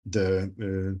the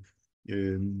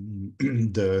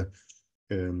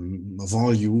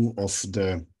value of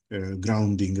the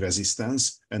grounding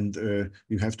resistance, and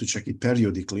you have to check it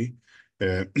periodically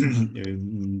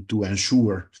to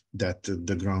ensure that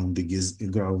the grounding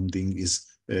is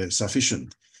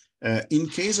sufficient. In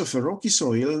case of a rocky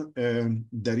soil,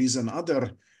 there is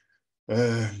another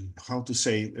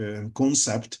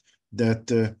concept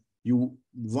that you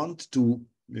want to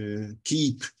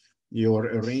keep your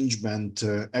arrangement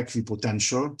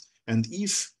equipotential, and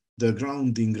if the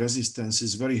grounding resistance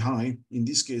is very high, in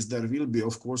this case there will be,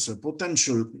 of course, a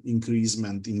potential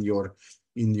increasement in your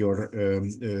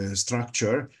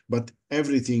structure, but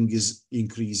everything is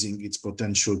increasing its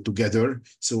potential together,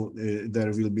 so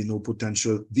there will be no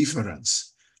potential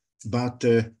difference. But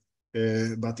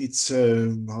it's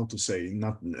not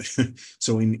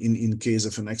so in case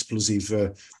of an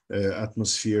explosive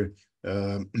atmosphere,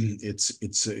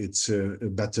 it's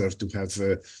better to have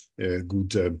a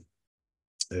good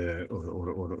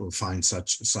or find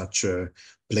such a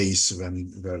place where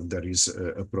there is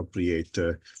appropriate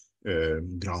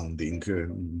grounding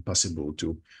possible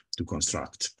to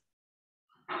construct.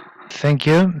 Thank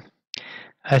you.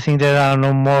 I think there are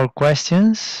no more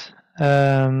questions.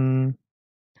 No.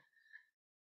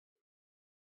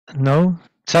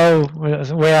 So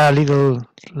we are a little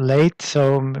late,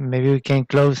 so maybe we can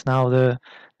close now the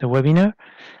webinar.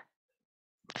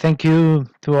 Thank you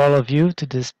to all of you, to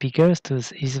the speakers, to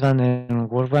Istvan and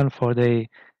Wolfgang for their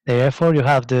effort. You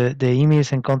have the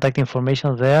emails and contact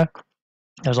information there.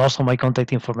 There's also my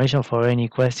contact information for any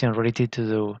question related to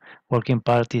the Working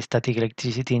Party Static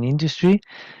Electricity in Industry,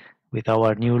 with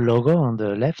our new logo on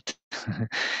the left.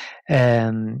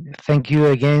 And thank you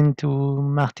again to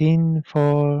Martin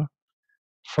for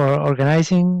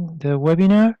organizing the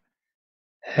webinar.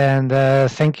 And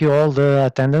thank you all the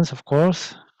attendants, of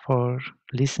course, for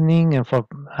listening and for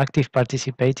active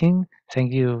participating.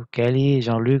 Thank you, Kelly,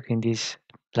 Jean-Luc, in this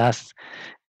last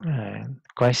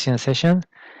question session.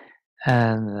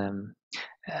 And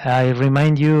I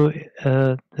remind you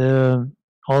the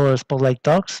other Spotlight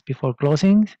talks before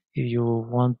closing, if you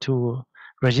want to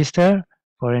register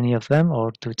for any of them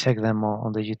or to check them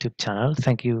on the YouTube channel.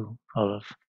 Thank you all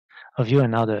of you,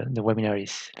 and now the webinar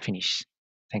is finished.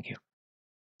 Thank you.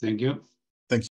 Thank you.